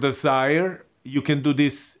it's your desire, you can do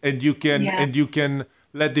this, and you can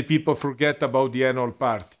let the people forget about the anal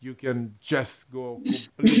part. You can just go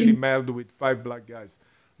completely meld with 5 black guys.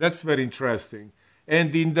 That's very interesting.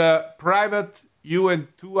 And in the private, you and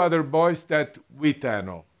two other boys that with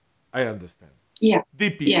anal. I understand. Yeah.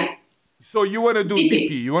 DP. Yeah. So you want to do DP.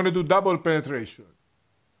 DP. You want to do double penetration.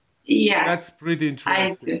 Yeah. That's pretty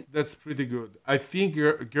interesting. I do. That's pretty good. I think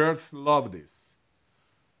girls love this.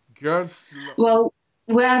 Girls. Well,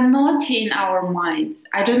 we are not in our minds.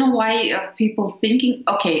 I don't know why people thinking.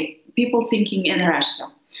 Okay, people thinking in Russia.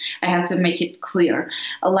 I have to make it clear.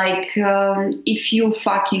 Like, if you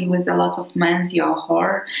fucking with a lot of men, you're a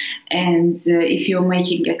whore. And if you're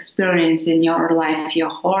making experience in your life, you're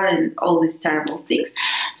a whore and all these terrible things.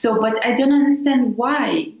 So, but I don't understand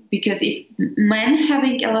why. Because if men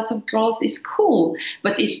having a lot of girls is cool,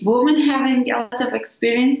 but if women having a lot of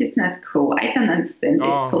experience is not cool. I don't understand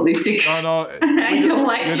this politics. No. I don't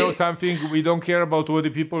like it. You know something? We don't care about what the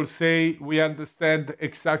people say. We understand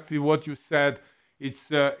exactly what you said.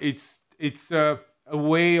 It's a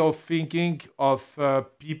way of thinking of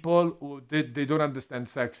people who they don't understand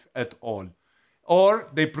sex at all, or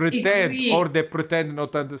they pretend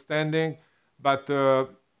not understanding. But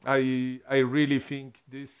I really think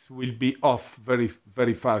this will be off very,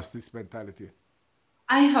 very fast. This mentality.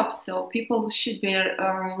 I hope so. People should be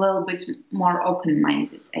a little bit more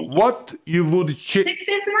open-minded. What you would sex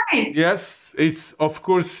is nice. Yes, it's of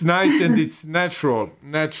course nice and it's natural.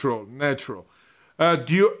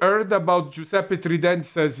 Do you heard about Giuseppe Trident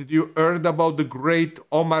says, do you heard about the great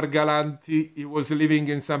Omar Galanti? He was living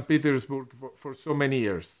in St. Petersburg for so many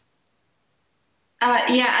years.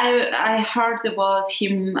 Yeah, I heard about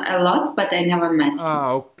him a lot, but I never met him.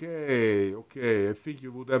 Okay. I think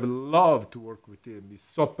you would have loved to work with him. He's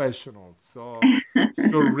so passionate, so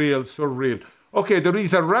real. Okay, there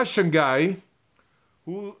is a Russian guy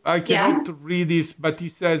who I cannot read this, but he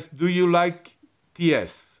says, do you like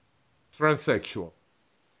TS? Transsexual.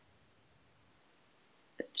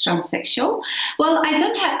 Transsexual? Well, I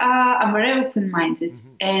don't have. I'm very open-minded,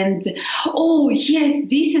 and yes,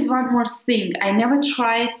 this is one more thing. I never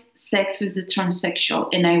tried sex with a transsexual,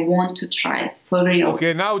 and I want to try it for real.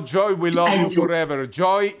 Okay, now Joy will love you forever.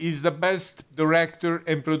 Joy is the best director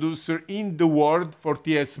and producer in the world for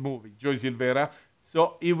TS movie. Joy Silvera,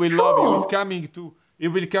 so he will love you. He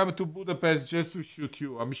will come to Budapest just to shoot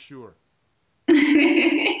you. I'm sure.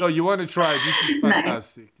 So you want to try? This is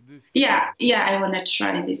fantastic. Yeah, I want to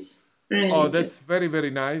try this. Really that's very, very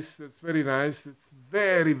nice. That's very nice. It's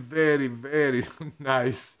very, very, very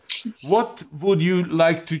nice. What would you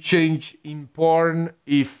like to change in porn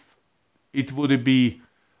if it would be,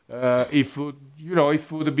 if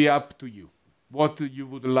it would be up to you? What you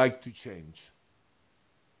would like to change?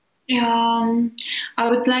 I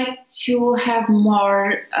would like to have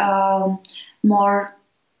more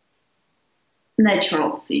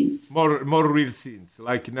natural scenes. More real scenes,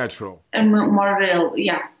 like natural. More real,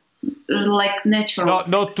 yeah. Like natural.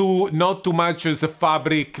 Not too much as a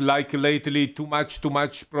fabric, like lately, too much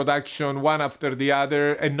production, one after the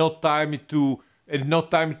other, and not time to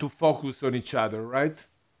focus on each other, right?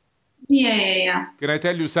 Yeah. Can I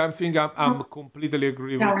tell you something? I'm completely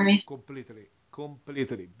agree with you.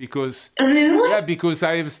 Completely. Because really? Yeah, because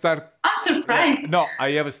I have started. I'm surprised.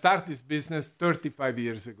 I have started this business 35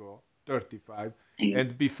 years ago. 35,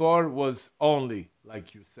 and before was only,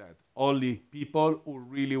 like you said, only people who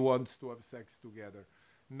really wants to have sex together.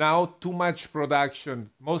 Now too much production.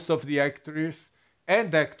 Most of the actors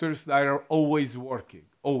that are always working,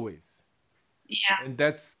 always. Yeah. And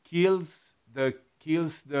that kills the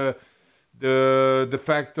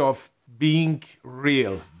fact of being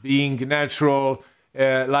real, being natural,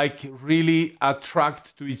 like really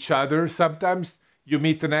attract to each other. Sometimes you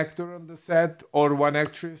meet an actor on the set or one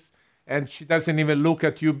actress, and she doesn't even look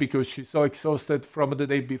at you because she's so exhausted from the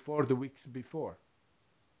day before, the weeks before.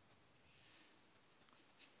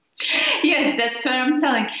 Yes, that's what I'm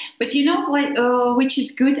telling. But you know what? Which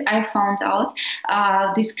is good. I found out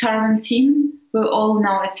this quarantine. We're all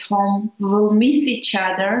now at home. We will miss each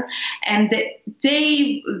other, and the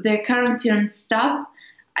day the quarantine stop,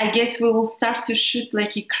 I guess we will start to shoot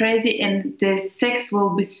like crazy, and the sex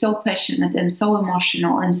will be so passionate and so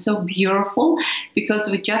emotional and so beautiful because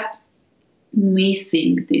we just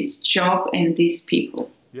missing this job and these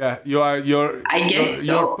people. Yeah, your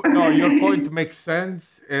point makes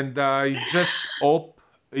sense, and I just hope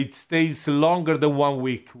it stays longer than 1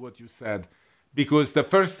 week, what you said, because the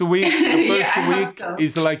first week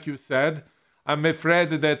is like you said. I'm afraid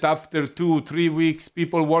that after 2-3 weeks,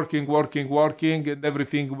 people working, and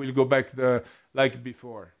everything will go back like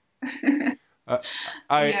before.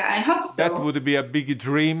 I hope so. That would be a big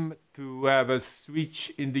dream, to have a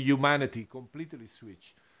switch in the humanity, completely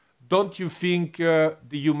switch. Don't you think the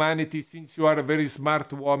humanity, since you are a very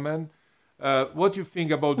smart woman, what do you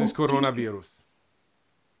think about this coronavirus?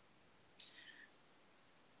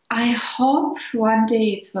 I hope one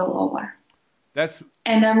day it will over.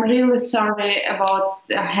 And I'm really sorry about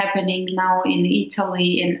happening now in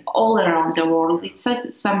Italy and all around the world. It's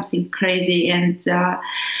just something crazy, and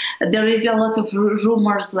there is a lot of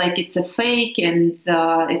rumors like it's a fake and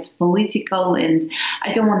it's political, and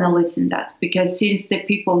I don't want to listen to that, because since the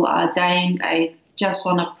people are dying, I just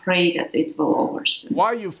want to pray that it will over soon.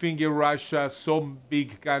 Why you think in Russia, some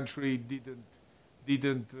big country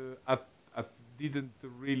didn't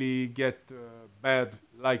really get bad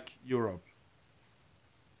like Europe?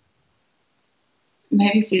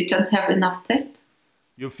 Maybe they don't have enough tests.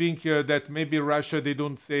 You think that maybe Russia, they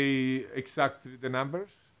don't say exactly the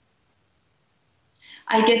numbers?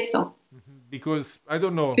 I guess so. Because, I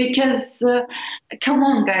don't know. Because, come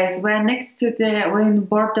on, guys, we're in the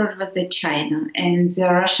border with the China, and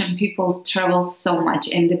Russian people travel so much,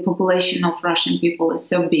 and the population of Russian people is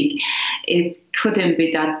so big. It couldn't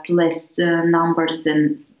be that less numbers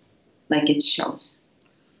than like it shows.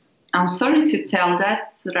 I'm sorry to tell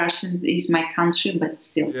that Russian is my country, but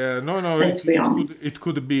still. Yeah, no. Let's be honest. It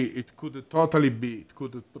could totally be.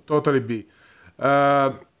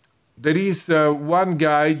 There is one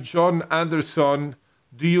guy, John Anderson.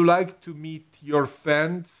 Do you like to meet your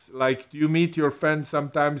fans? Like, do you meet your fans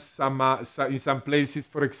sometimes in some places,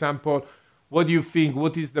 for example? What do you think?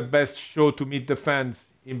 What is the best show to meet the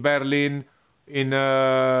fans? In Berlin, in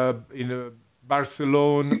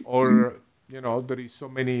Barcelona, or, there is so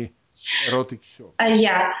many erotic shows.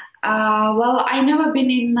 Well, I never been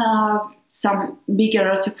in some big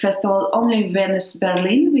erotic festival, only Venice,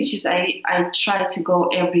 Berlin, which is I try to go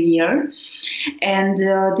every year, and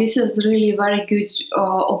this is really very good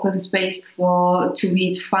open space to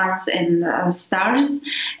meet fans and stars,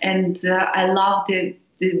 and I love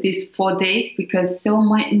these 4 days, because so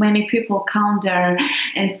many people come there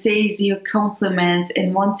and says you compliments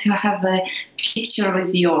and want to have a picture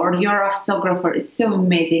with you, or your photographer. It's so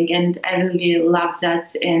amazing, and I really love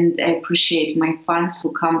that, and I appreciate my fans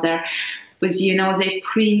who come there, because they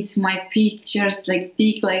print my pictures like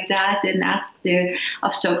big like that and ask the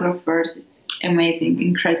photographers. It's amazing,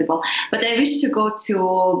 incredible. But I wish to go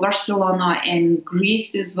to Barcelona and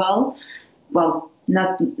Greece as well. Well,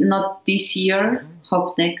 not this year.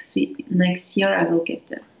 Hope next year I will get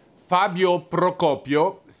there. Fabio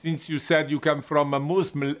Procopio, since you said you come from a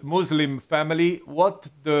Muslim family, what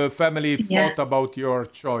the family thought about your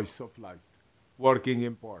choice of life, working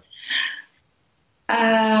in porn?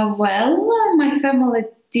 Well, my family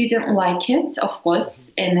didn't like it, of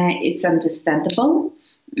course, and it's understandable.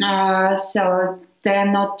 So they're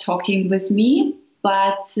not talking with me,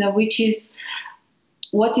 but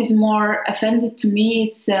what is more offended to me,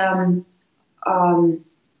 it's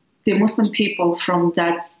the Muslim people from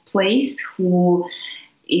that place who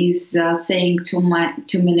is saying too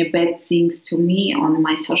many bad things to me on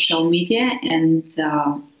my social media, and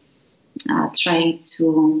trying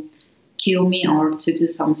to kill me or to do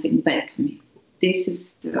something bad to me. This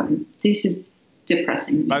is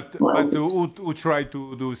depressing. But who try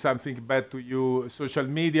to do something bad to you? Social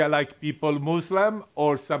media, like people Muslim,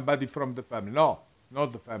 or somebody from the family? No,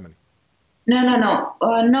 not the family. No,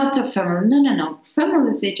 not the family. No.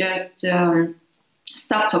 Families, they just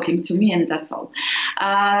stop talking to me, and that's all.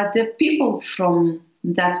 The people from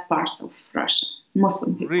that part of Russia,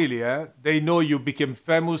 Muslim people. Really, eh? They know you became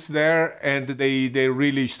famous there, and they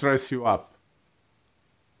really stress you up.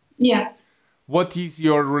 Yeah. What is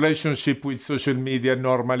your relationship with social media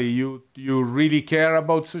normally? You really care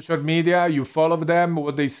about social media? You follow them,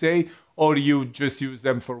 what they say, or you just use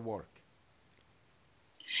them for work?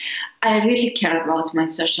 I really care about my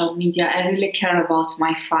social media. I really care about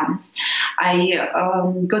my fans. I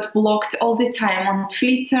got blocked all the time on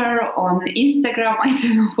Twitter, on Instagram. I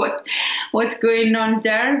don't know what's going on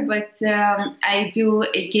there, but I do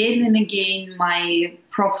again and again my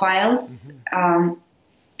profiles,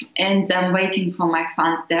 and I'm waiting for my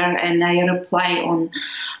fans there, and I reply on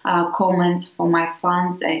comments for my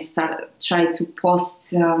fans. I try to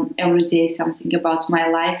post every day something about my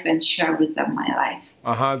life and share with them my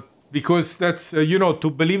life. Because that's, to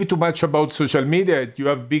believe too much about social media, you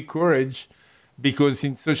have big courage, because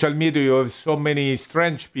in social media you have so many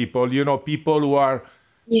strange people, people who are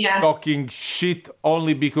talking shit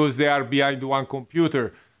only because they are behind one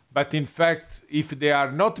computer. But in fact, if they are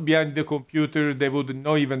not behind the computer, they would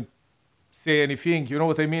not even say anything. You know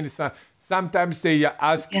what I mean? Sometimes they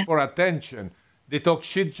ask for attention. They talk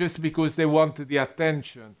shit just because they want the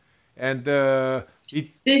attention. And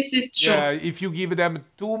this is true. If you give them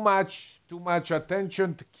too much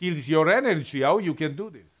attention, it kills your energy. How you can do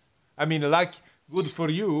this? I mean, good for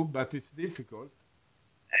you, but it's difficult.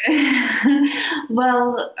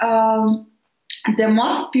 Well, the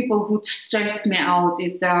most people who stress me out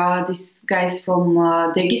is these guys from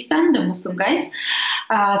Dagestan, the Muslim guys.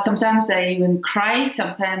 Sometimes I even cry.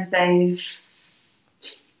 Sometimes I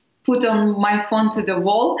put on my phone to the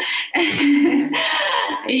wall.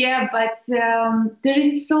 Yeah, but there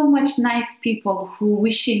is so much nice people who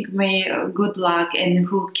wishing me good luck and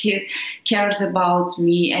who cares about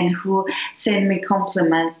me and who send me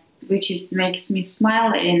compliments, which makes me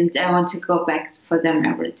smile, and I want to go back for them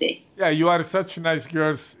every day. Yeah, you are such nice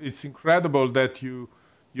girls. It's incredible that you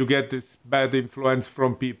get this bad influence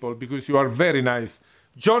from people because you are very nice.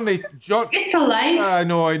 John, it's a lie. I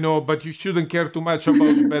know, but you shouldn't care too much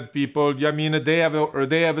about bad people. I mean, they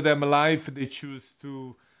have them life. They choose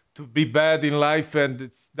to be bad in life, and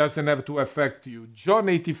it doesn't have to affect you. John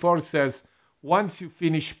 84 says, once you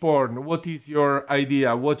finish porn, what is your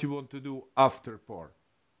idea? What you want to do after porn?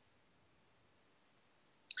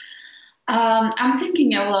 I'm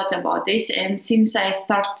thinking a lot about this, and since I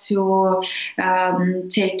start to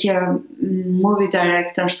take movie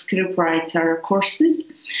director, scriptwriter courses,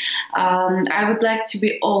 I would like to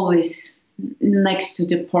be always next to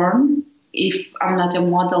the porn. If I'm not a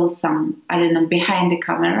model, behind the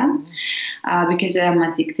camera, because I'm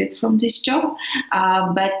addicted from this job.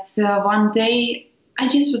 But one day, I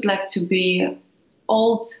just would like to be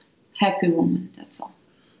old, happy woman. That's all.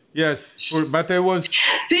 Yes, but I was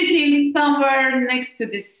sitting somewhere next to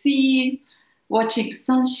the sea, watching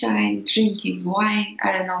sunshine, drinking wine.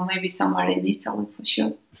 I don't know, maybe somewhere in Italy for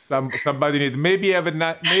sure. Somebody need maybe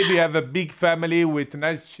have a big family with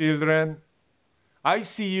nice children. I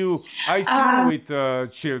see you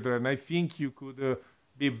with children. I think you could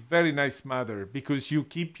be a very nice mother because you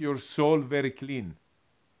keep your soul very clean.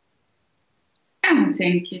 Oh,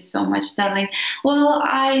 thank you so much, darling. Well,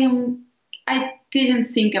 I didn't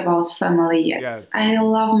think about family yet. Yeah. I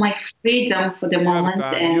love my freedom for the moment,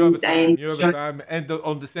 you have time, and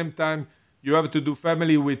on the same time, you have to do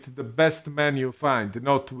family with the best man you find,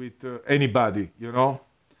 not with anybody. You know.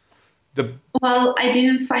 Well, I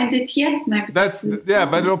didn't find it yet. Maybe but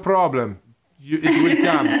no problem. It will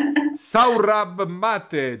come. Saurabh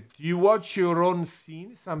Mate, do you watch your own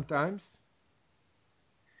scene sometimes?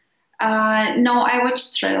 No, I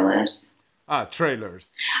watch trailers. Trailers.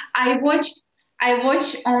 I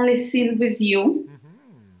watch only scene with you.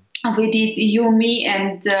 Mm-hmm. We did you, me,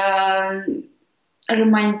 and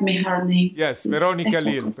remind me her name. Yes, Veronica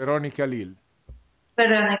Lil.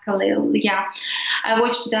 Veronica Lil, yeah. I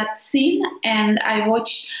watched that scene, and I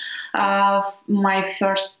watched my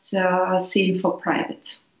first scene for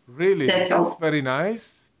private. Really? That's very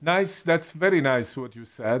nice. That's very nice what you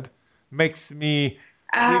said. Makes me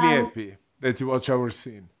really happy that you watch our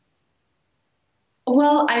scene.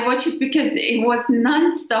 Well, I watched it because it was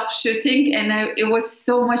non-stop shooting, and it was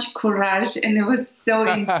so much courage, and it was so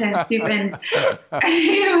intensive, and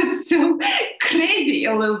it was so crazy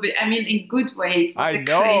a little bit. I mean, in good way. It was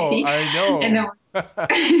crazy. I know.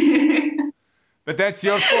 But that's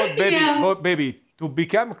your fault, baby. Yeah. Baby, to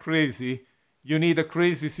become crazy, you need a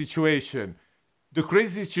crazy situation. The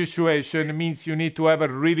crazy situation means you need to have a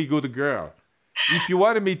really good girl. If you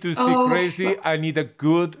want me to see crazy, I need a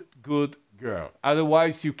good girl.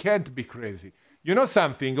 Otherwise, you can't be crazy. You know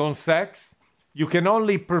something? On sex, you can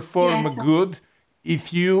only perform good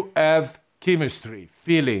if you have chemistry,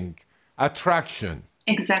 feeling, attraction.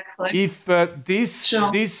 Exactly. If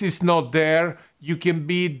this is not there, you can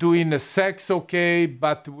be doing sex okay,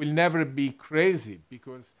 but will never be crazy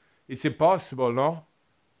because it's impossible, no?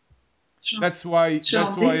 Sure. That's why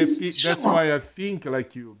I think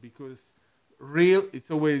like you, because real is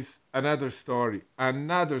always another story.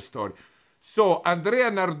 So Andrea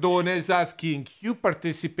Nardone is asking, you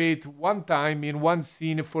participate one time in one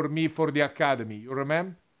scene for me for the Academy, you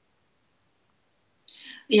remember?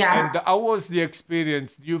 Yeah. And how was the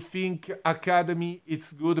experience? Do you think Academy,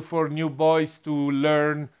 it's good for new boys to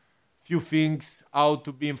learn few things, how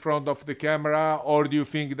to be in front of the camera, or do you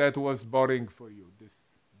think that was boring for you, this?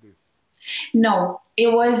 No,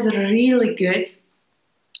 it was really good.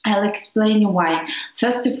 I'll explain you why.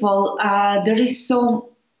 First of all, there is so...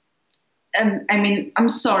 I'm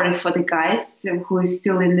sorry for the guys who is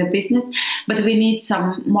still in the business, but we need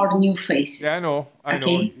some more new faces. Yeah, I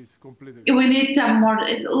know. It's completely... We need some more,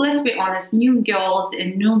 let's be honest, new girls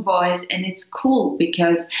and new boys, and it's cool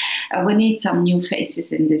because we need some new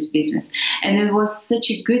faces in this business. And it was such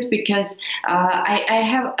a good because I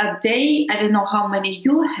have a day, I don't know how many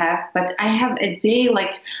you have, but I have a day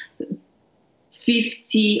like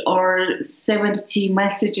 50 or 70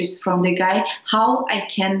 messages from the guy how I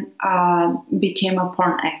can become a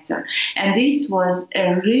porn actor. And this was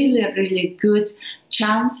a really, really good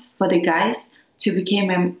chance for the guys to become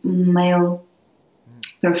a male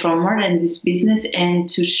performer in this business and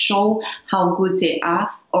to show how good they are,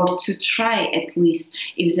 or to try at least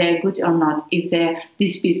if they're good or not, if they're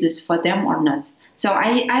this business for them or not. So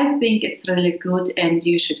I think it's really good, and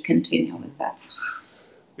you should continue with that.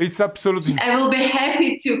 It's absolutely. I will be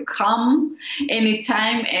happy to come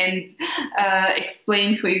anytime and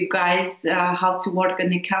explain for you guys how to work on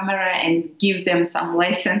the camera and give them some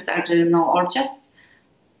lessons. I don't know, or just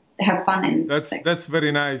have fun and sex. That's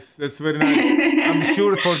very nice. That's very nice. I'm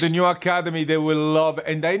sure for the new academy they will love.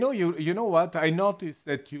 And I know you know what? I noticed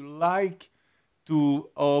that you like to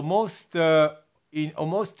almost to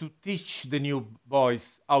teach the new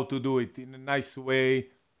boys how to do it in a nice way,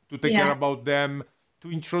 to take care about them,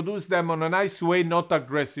 to introduce them on a nice way, not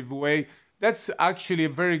aggressive way. That's actually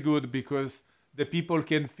very good, because the people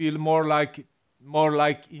can feel more like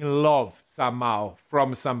in love somehow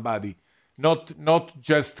from somebody, not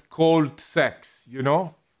just cold sex, you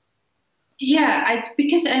know? Yeah,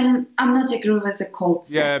 because I'm not agree with the cold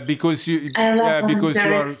sex. Yeah, because you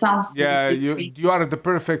are the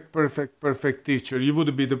perfect teacher. You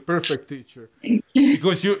would be the perfect teacher.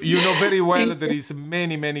 Because you know very well that there is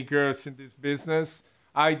many girls in this business.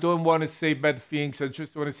 I don't want to say bad things. I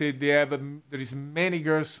just want to say there is many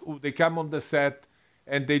girls who they come on the set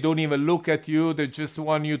and they don't even look at you. They just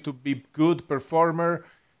want you to be good performer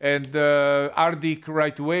and Arctic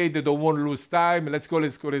right away. They don't want to lose time. Let's go.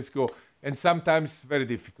 And sometimes it's very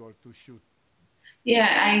difficult to shoot. Yeah,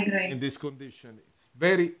 I agree. In this condition, it's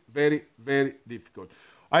very difficult.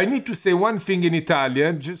 I need to say one thing in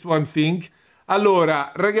Italian, just one thing.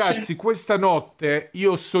 Allora, ragazzi, questa notte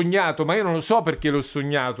io ho sognato, ma io non lo so perché l'ho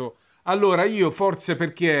sognato. Allora, io forse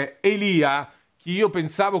perché Elia, che io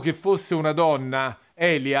pensavo che fosse una donna,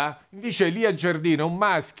 Elia, invece Elia Giardino è un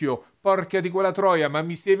maschio, porca di quella troia, ma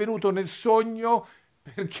mi sei venuto nel sogno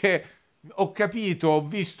perché ho capito, ho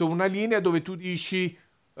visto una linea dove tu dici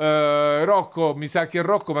Rocco, mi sa che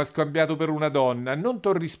Rocco mi ha scambiato per una donna. Non ti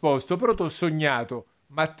ho risposto, però ti ho sognato.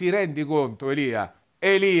 Ma ti rendi conto, Elia?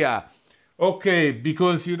 Okay,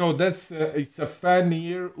 because you know that's it's a fan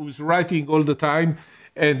here who's writing all the time,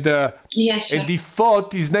 and yes, and he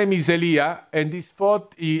thought his name is Elia, and I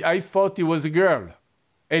thought he was a girl,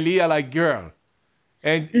 Elia like girl,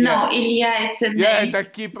 and no, Elia, it's a name. Yeah, and I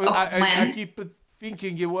keep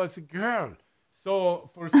thinking it was a girl. So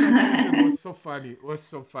for some reason it was so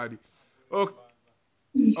funny.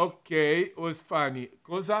 Okay, it was funny.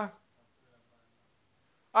 Cosa?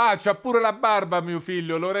 Ah, c'ha pure la barba mio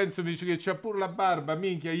figlio. Lorenzo mi dice che c'ha pure la barba.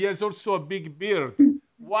 Minchia, he has also a big beard.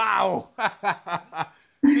 Wow!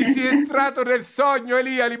 Mi sei entrato nel sogno,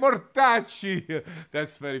 Elia, li mortacci.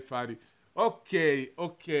 That's very funny.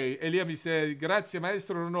 Ok. Elia mi dice, grazie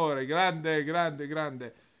maestro, un onore.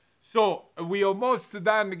 Grande. So, we almost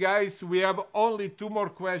done, guys. We have only 2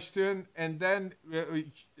 more questions. And then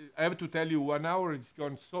I have to tell you, 1 hour, it's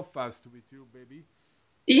gone so fast with you, baby.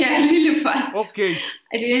 Yeah, really fast. Okay.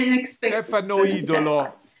 I didn't expect Stefano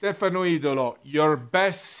Idolo, your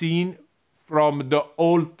best scene from the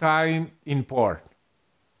old time in porn.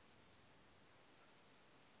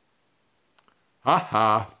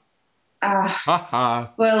 Haha.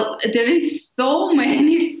 Well, there is so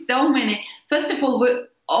many. First of all, we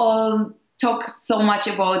all talk so much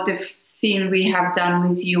about the scene we have done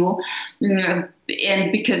with you,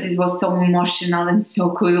 and because it was so emotional and so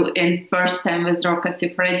cool. And first time with Rocco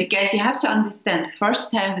Siffredi, guys, you have to understand. First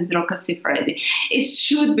time with Rocco Siffredi, it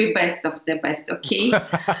should be best of the best, okay? So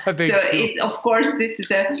it, of course, this is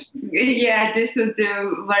the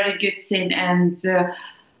very good scene. And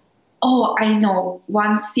I know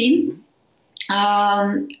one scene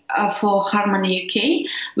for Harmony UK,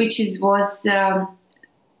 which was.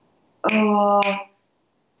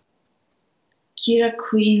 Kira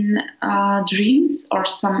Queen Dreams or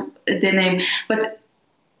the name, but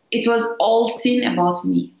it was all scene about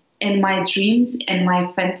me and my dreams and my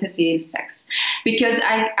fantasy in sex, because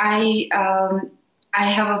I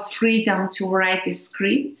have a freedom to write a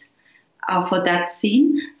script for that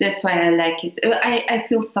scene. That's why I like it. I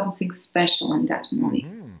feel something special in that movie.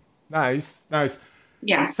 Nice.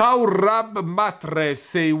 Yeah. Saurabh Matre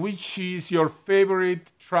say, which is your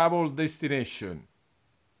favorite travel destination?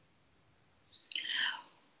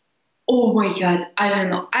 Oh my God, I don't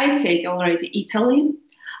know. I said already Italy,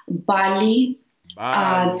 Bali.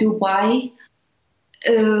 Dubai,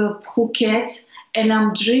 Phuket, and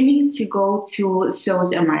I'm dreaming to go to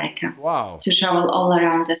South America. Wow. To travel all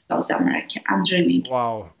around South America. I'm dreaming.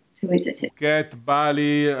 Wow. To visit it. Phuket,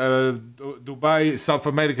 Bali, Dubai, South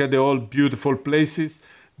America, they're all beautiful places.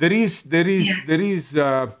 There is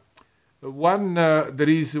There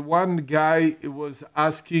is one guy who was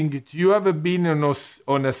asking, do you ever been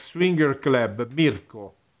on a swinger club,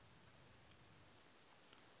 Mirko?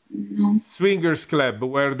 No. Swingers club,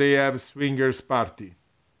 where they have swingers party.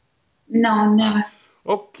 No, never.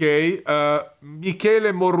 Okay.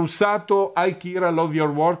 Michele Morusato, hi Kira, love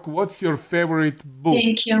your work. What's your favorite book?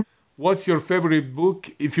 Thank you. What's your favorite book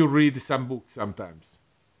if you read some books sometimes?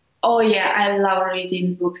 Oh yeah, I love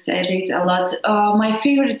reading books. I read a lot. My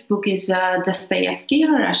favorite book is Dostoevsky,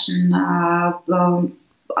 a Russian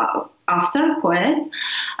author, poet,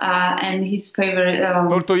 and his favorite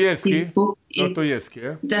his book is Dostoevsky,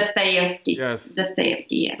 eh? Dostoevsky. Yes.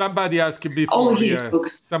 Dostoevsky, yes. Somebody asked before. All his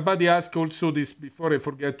books. Somebody asked also this before. I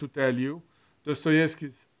forget to tell you. Dostoevsky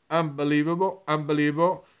is unbelievable.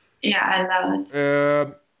 Yeah, I love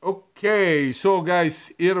it. Okay, so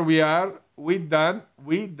guys, here we are. We done.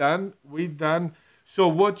 So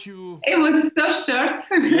what you... It was so short.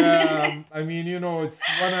 Yeah, I mean, it's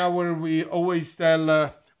 1 hour. We always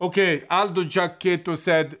tell... okay, Aldo Giacchetto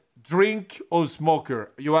said, drink or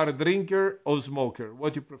smoker? You are a drinker or smoker?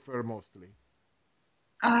 What do you prefer mostly?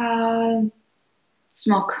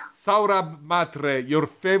 Smoke. Saurabh Matre, your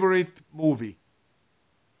favorite movie?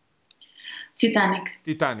 Titanic.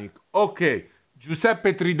 Okay.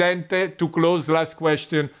 Giuseppe Tridente, to close, last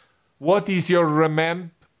question. What is your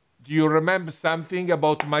do you remember something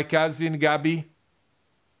about my cousin Gabi?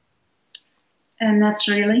 Not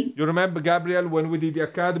really. You remember Gabriel when we did the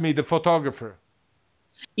academy, the photographer?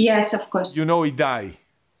 Yes, of course. He died.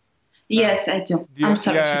 Yes, I do. I'm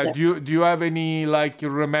sorry. Yeah. Do you have any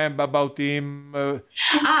remember about him?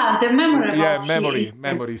 The memory. Yeah,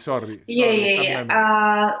 memory. Sorry.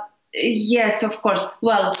 Yeah. Yes, of course.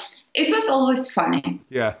 Well, it was always funny.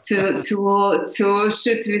 Yeah. To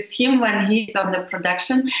shoot with him when he's on the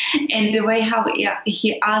production, and the way how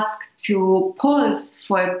he asked to pose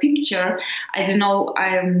for a picture. I don't know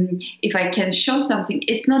if I can show something.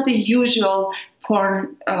 It's not the usual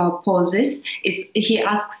porn poses. He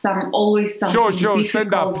asks always something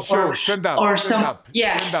difficult. Stand up.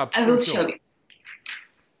 Yeah, stand up, I will show you.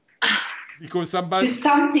 Because somebody... Just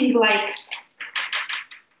something like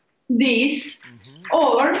this,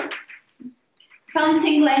 or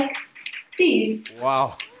something like this.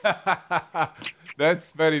 Wow.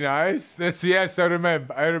 That's very nice. Yes, I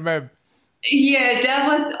remember. Yeah, that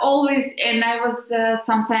was always, and I was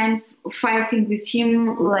sometimes fighting with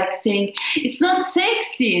him, saying, it's not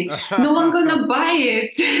sexy, no one gonna buy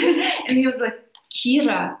it. And he was like,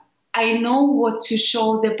 Kira, I know what to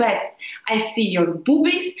show the best. I see your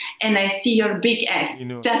boobies and I see your big ass.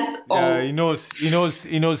 That's all. Yeah, he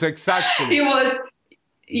knows exactly.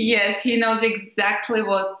 Yes, he knows exactly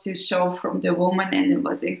what to show from the woman, and it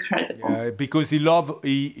was incredible. Yeah, because he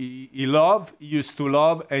used to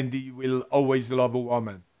love, and he will always love a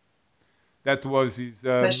woman. That was his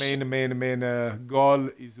main goal,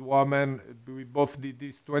 his woman. We both did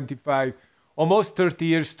this almost 30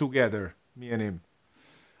 years together, me and him.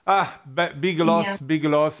 Big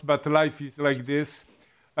loss, but life is like this.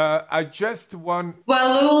 I just want...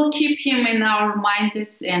 Well, we will keep him in our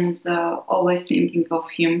minds and always thinking of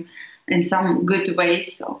him in some good way.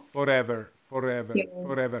 So forever.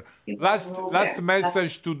 Last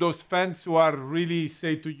message to those fans who are really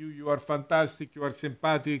say to you, you are fantastic, you are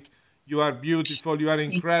sympathetic, you are beautiful, you are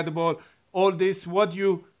incredible. All this, what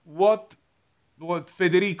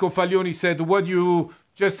Federico Faglioni said,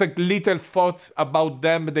 just little thoughts about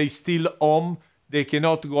them, they still home, they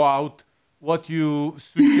cannot go out. What you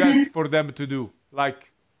suggest for them to do?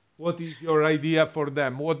 What is your idea for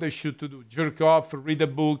them? What they should do? Jerk off, read a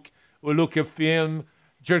book, or look a film,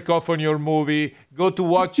 jerk off on your movie,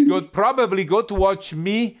 probably go to watch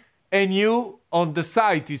me and you on the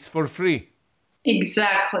site. It's for free.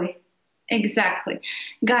 Exactly.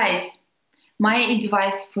 Guys, my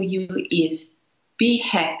advice for you is be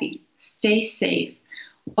happy, stay safe,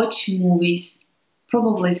 watch movies,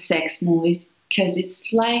 probably sex movies, because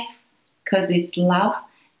it's life. Because it's love,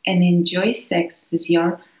 and enjoy sex with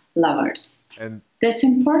your lovers. And that's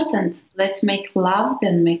important. Let's make love,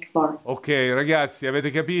 then make war. Ok, ragazzi,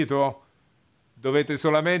 avete capito? Dovete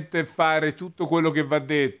solamente fare tutto quello che va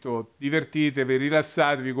detto. Divertitevi,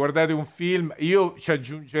 rilassatevi, guardate un film. Io ci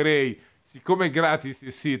aggiungerei, siccome è gratis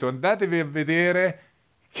il sito, andatevi a vedere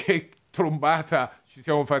che trombata ci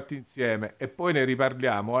siamo fatti insieme. E poi ne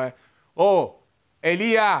riparliamo, Oh,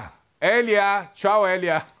 Elia, ciao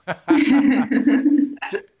Elia. Thank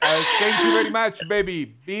you very much, baby.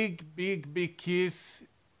 Big kiss.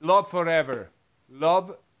 Love forever.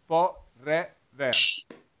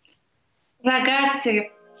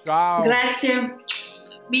 Ragazzi, ciao. Grazie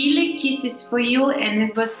mille kisses for you, and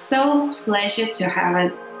it was so pleasure to have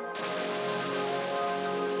it.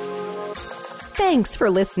 Thanks for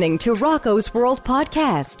listening to Rocco's World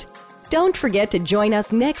Podcast. Don't forget to join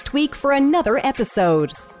us next week for another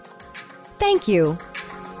episode. Thank you.